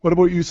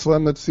you,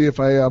 Slim? Let's see if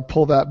I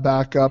pull that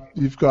back up.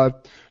 You've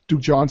got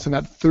Duke Johnson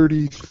at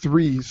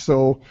 33.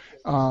 So,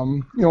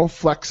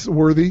 flex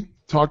worthy.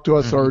 Talk to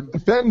us or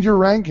defend your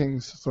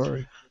rankings.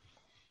 Sorry.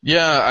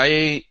 Yeah,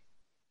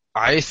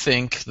 I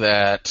think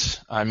that,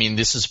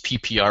 this is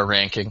PPR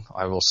ranking.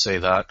 I will say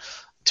that.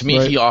 To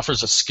me, he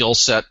offers a skill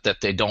set that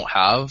they don't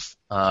have.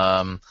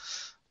 Not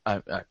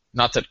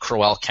that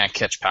Crowell can't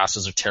catch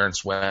passes or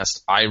Terrence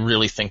West. I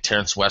really think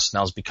Terrence West now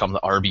has become the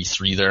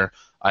RB3 there.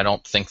 I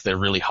don't think they're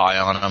really high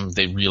on him.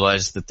 They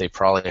realize that they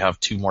probably have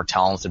 2 more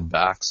talented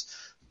backs.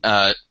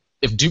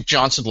 If Duke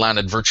Johnson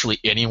landed virtually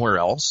anywhere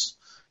else,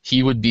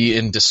 he would be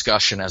in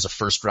discussion as a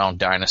first-round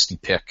dynasty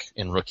pick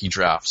in rookie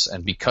drafts.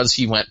 And because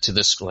he went to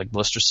this, like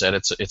Blister said,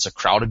 it's a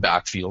crowded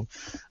backfield.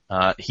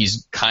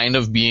 He's kind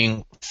of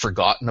being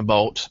forgotten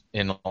about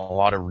in a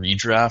lot of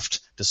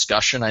redraft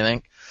discussion, I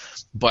think.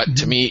 But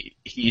to me,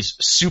 he's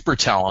super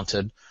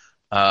talented.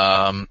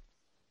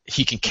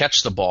 He can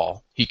catch the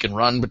ball. He can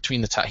run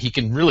between he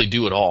can really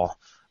do it all.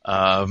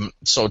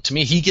 So to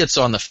me, he gets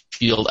on the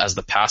field as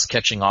the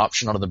pass-catching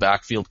option out of the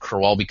backfield.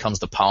 Crowell becomes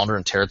the pounder,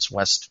 and Terrence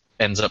West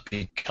ends up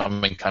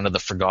becoming kind of the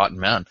forgotten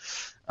man.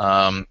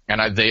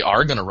 They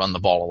are going to run the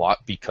ball a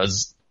lot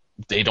because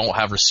they don't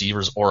have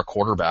receivers or a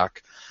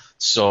quarterback.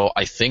 So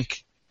I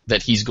think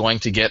that he's going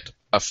to get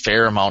a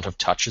fair amount of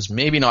touches,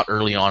 maybe not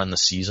early on in the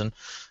season.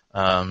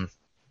 All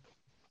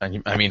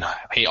he's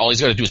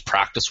got to do is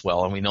practice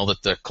well, and we know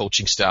that the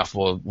coaching staff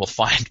will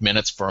find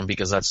minutes for him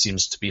because that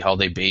seems to be how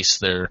they base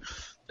their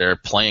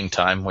playing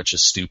time, which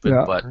is stupid,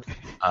 but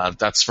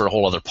that's for a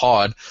whole other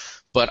pod.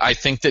 But I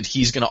think that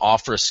he's going to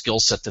offer a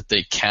skill set that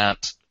they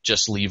can't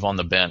just leave on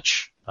the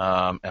bench.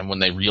 And when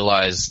they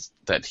realize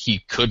that he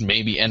could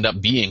maybe end up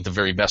being the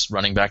very best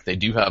running back they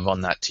do have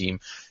on that team,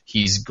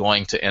 he's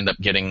going to end up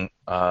getting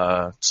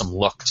some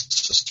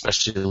looks,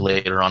 especially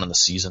later on in the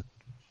season.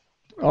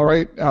 All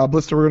right,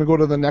 Blister, we're going to go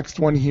to the next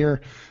one here.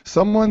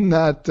 Someone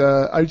that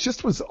I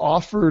just was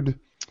offered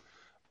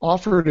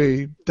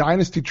a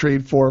dynasty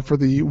trade for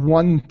the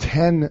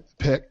 110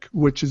 pick,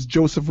 which is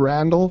Joseph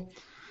Randle.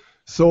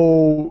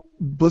 So,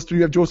 Blister,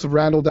 you have Joseph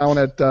Randle down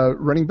at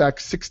running back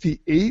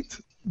 68.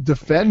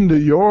 defend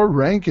your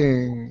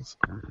rankings.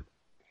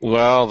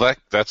 Well,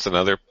 that's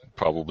another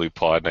probably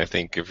pod, and I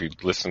think if you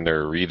listen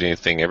or read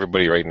anything,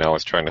 everybody right now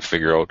is trying to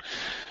figure out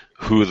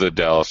who the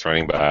Dallas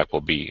running back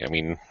will be. I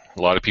mean,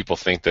 a lot of people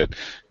think that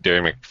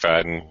Darren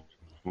McFadden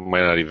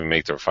might not even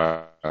make their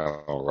final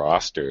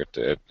roster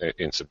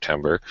in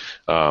September.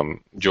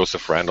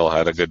 Joseph Randall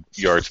had a good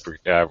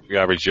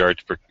average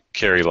yards per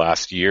carry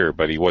last year,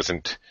 but he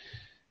wasn't.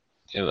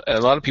 A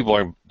lot of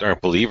people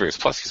aren't believers.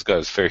 Plus, he's got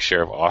his fair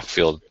share of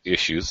off-field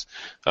issues.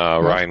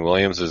 Ryan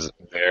Williams is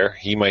there.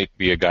 He might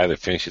be a guy that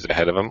finishes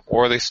ahead of him,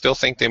 or they still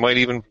think they might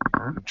even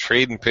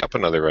trade and pick up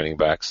another running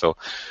back. So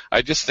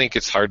I just think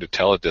it's hard to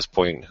tell at this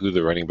point who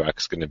the running back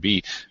is going to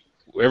be.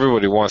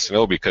 Everybody wants to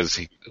know because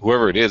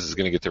whoever it is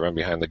going to get to run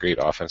behind the great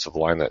offensive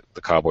line that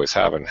the Cowboys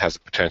have and has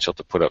the potential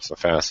to put up some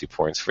fantasy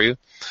points for you.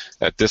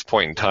 At this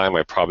point in time,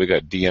 I probably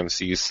got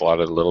DMC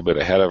slotted a little bit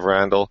ahead of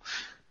Randall,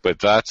 but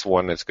that's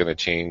one that's going to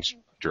change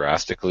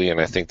drastically,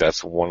 and I think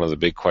that's one of the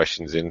big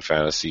questions in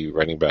fantasy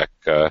running back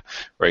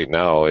right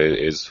now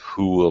is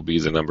who will be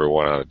the number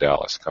one out of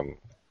Dallas come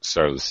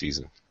start of the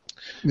season.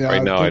 Yeah,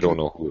 right now, I don't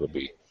know who it'll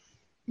be.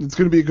 It's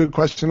going to be a good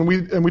question,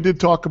 and we did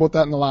talk about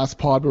that in the last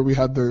pod where we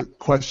had the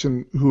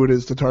question who it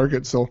is to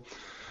target. So,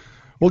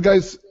 well,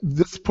 guys,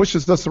 this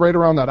pushes us right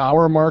around that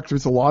hour mark.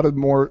 There's a lot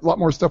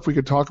more stuff we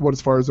could talk about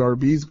as far as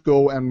RBs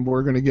go, and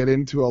we're going to get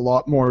into a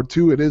lot more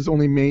too. It is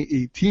only May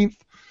 18th.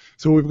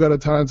 So we've got a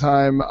ton of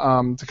time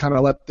to kind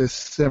of let this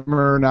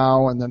simmer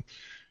now and then,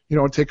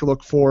 take a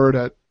look forward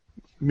at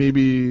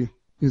maybe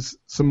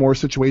some more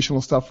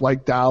situational stuff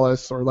like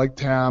Dallas or like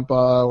Tampa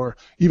or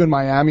even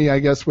Miami, I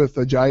guess, with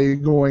Ajayi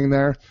going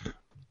there.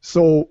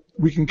 So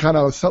we can kind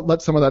of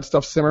let some of that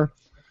stuff simmer.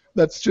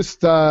 Let's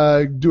just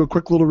do a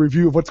quick little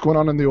review of what's going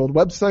on the old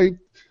website.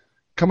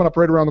 Coming up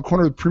right around the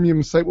corner, the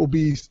premium site will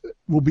be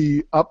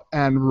up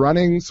and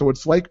running. So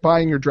it's like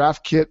buying your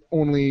draft kit,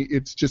 only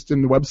it's just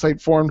in the website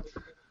form.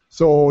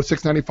 So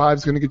 $6.95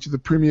 is going to get you the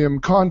premium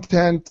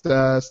content.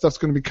 Stuff's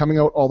going to be coming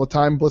out all the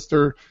time.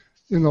 Blister,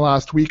 in the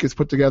last week, has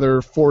put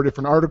together 4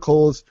 different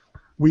articles.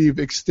 We've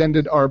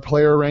extended our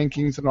player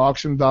rankings and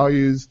auction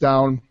values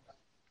down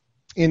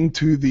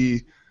into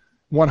the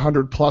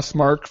 100-plus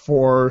mark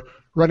for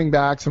running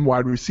backs and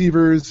wide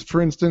receivers, for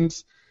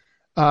instance.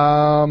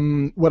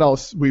 What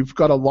else? We've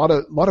got a lot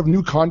of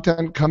new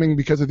content coming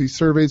because of these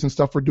surveys and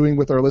stuff we're doing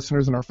with our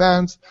listeners and our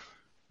fans.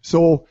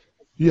 So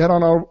you head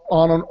on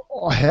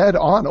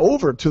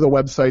over to the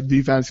website,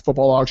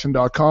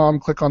 thefantasyfootballauction.com,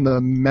 click on the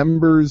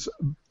members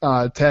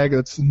tag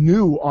that's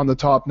new on the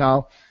top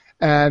now,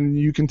 and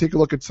you can take a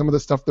look at some of the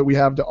stuff that we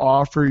have to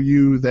offer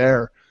you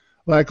there.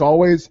 Like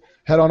always,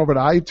 head on over to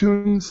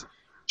iTunes,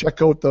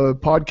 check out the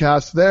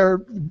podcast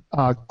there,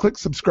 click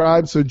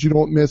subscribe so that you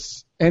don't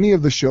miss any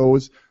of the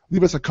shows.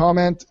 Leave us a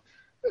comment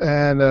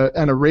and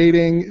a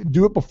rating.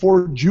 Do it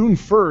before June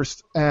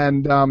 1st,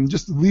 and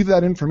just leave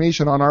that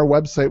information on our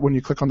website when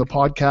you click on the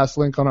podcast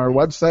link on our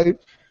website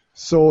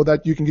so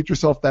that you can get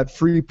yourself that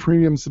free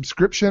premium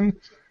subscription.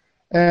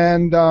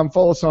 And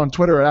follow us on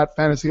Twitter at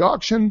Fantasy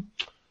Auction.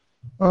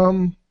 I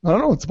don't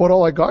know. It's about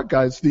all I got,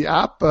 guys. The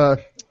app,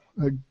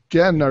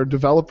 again, our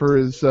developer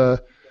is a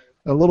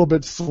little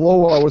bit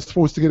slow. I was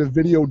supposed to get a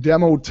video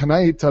demo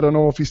tonight. I don't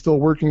know if he's still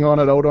working on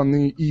it out on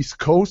the East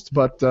Coast,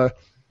 but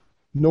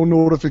no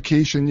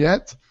notification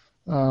yet.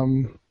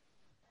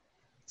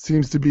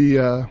 Seems to be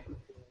a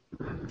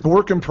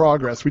work in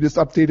progress. We just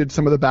updated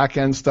some of the back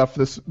end stuff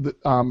just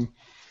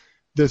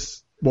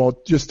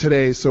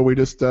today. So we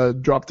just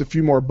dropped a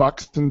few more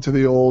bucks into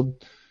the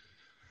old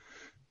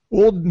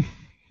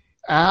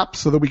app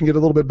so that we can get a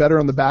little bit better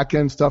on the back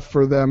end stuff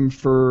for them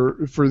for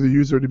the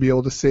user to be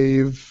able to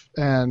save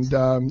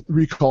and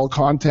recall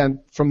content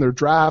from their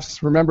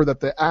drafts. Remember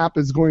that the app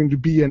is going to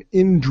be an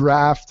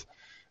in-draft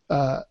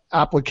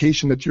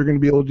application that you're going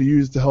to be able to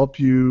use to help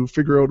you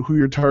figure out who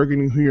you're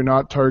targeting, who you're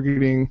not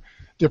targeting,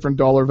 different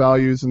dollar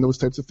values, and those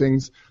types of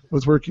things. I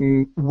was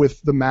working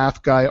with the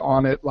math guy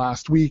on it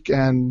last week,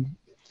 and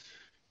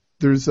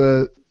there's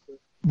a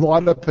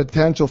lot of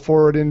potential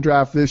for it in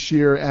draft this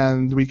year,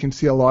 and we can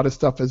see a lot of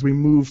stuff as we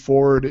move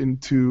forward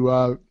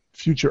into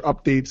future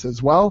updates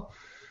as well.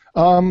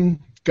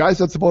 Guys,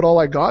 that's about all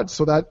I got.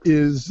 So that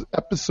is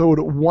episode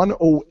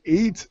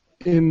 108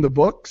 in the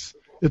books.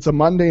 It's a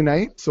Monday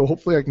night, so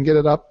hopefully I can get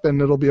it up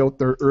and it'll be out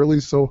there early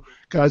so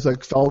guys like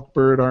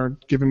Falkbird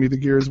aren't giving me the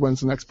gears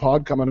when's the next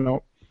pod coming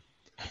out.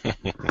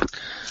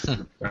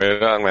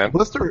 Right on, man.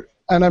 Blister,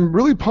 and I'm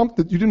really pumped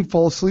that you didn't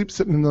fall asleep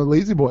sitting in the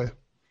Lazy Boy.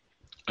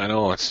 I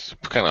know, it's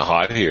kind of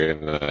hot here,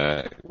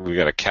 and we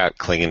got a cat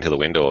clinging to the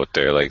window out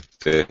there like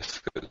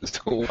this.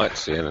 So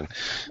much in, and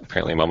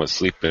apparently Mom was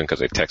sleeping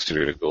because I texted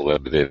her to go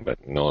let it in,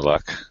 but no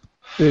luck.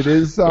 It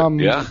is, had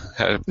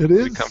a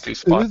pretty comfy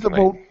spot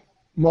tonight.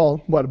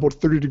 About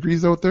 30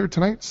 degrees out there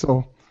tonight,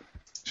 so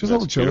she's a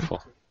little chilly.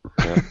 Beautiful.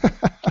 Yeah.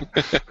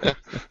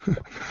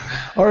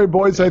 All right,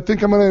 boys. I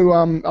think I'm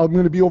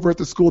gonna be over at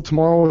the school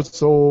tomorrow,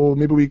 so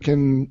maybe we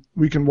can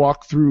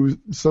walk through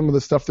some of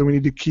the stuff that we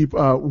need to keep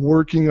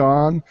working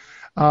on.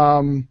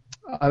 I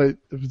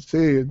would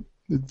say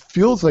it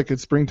feels like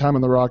it's springtime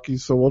in the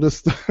Rockies, so we'll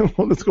just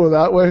go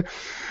that way.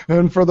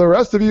 And for the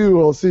rest of you,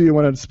 we'll see you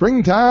when it's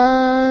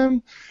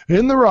springtime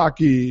in the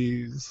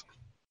Rockies.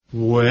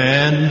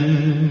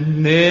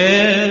 When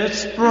it's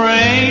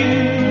springtime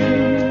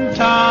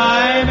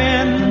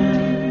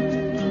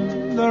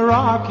in the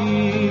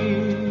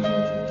Rockies,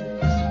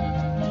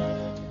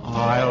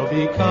 I'll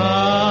be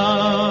coming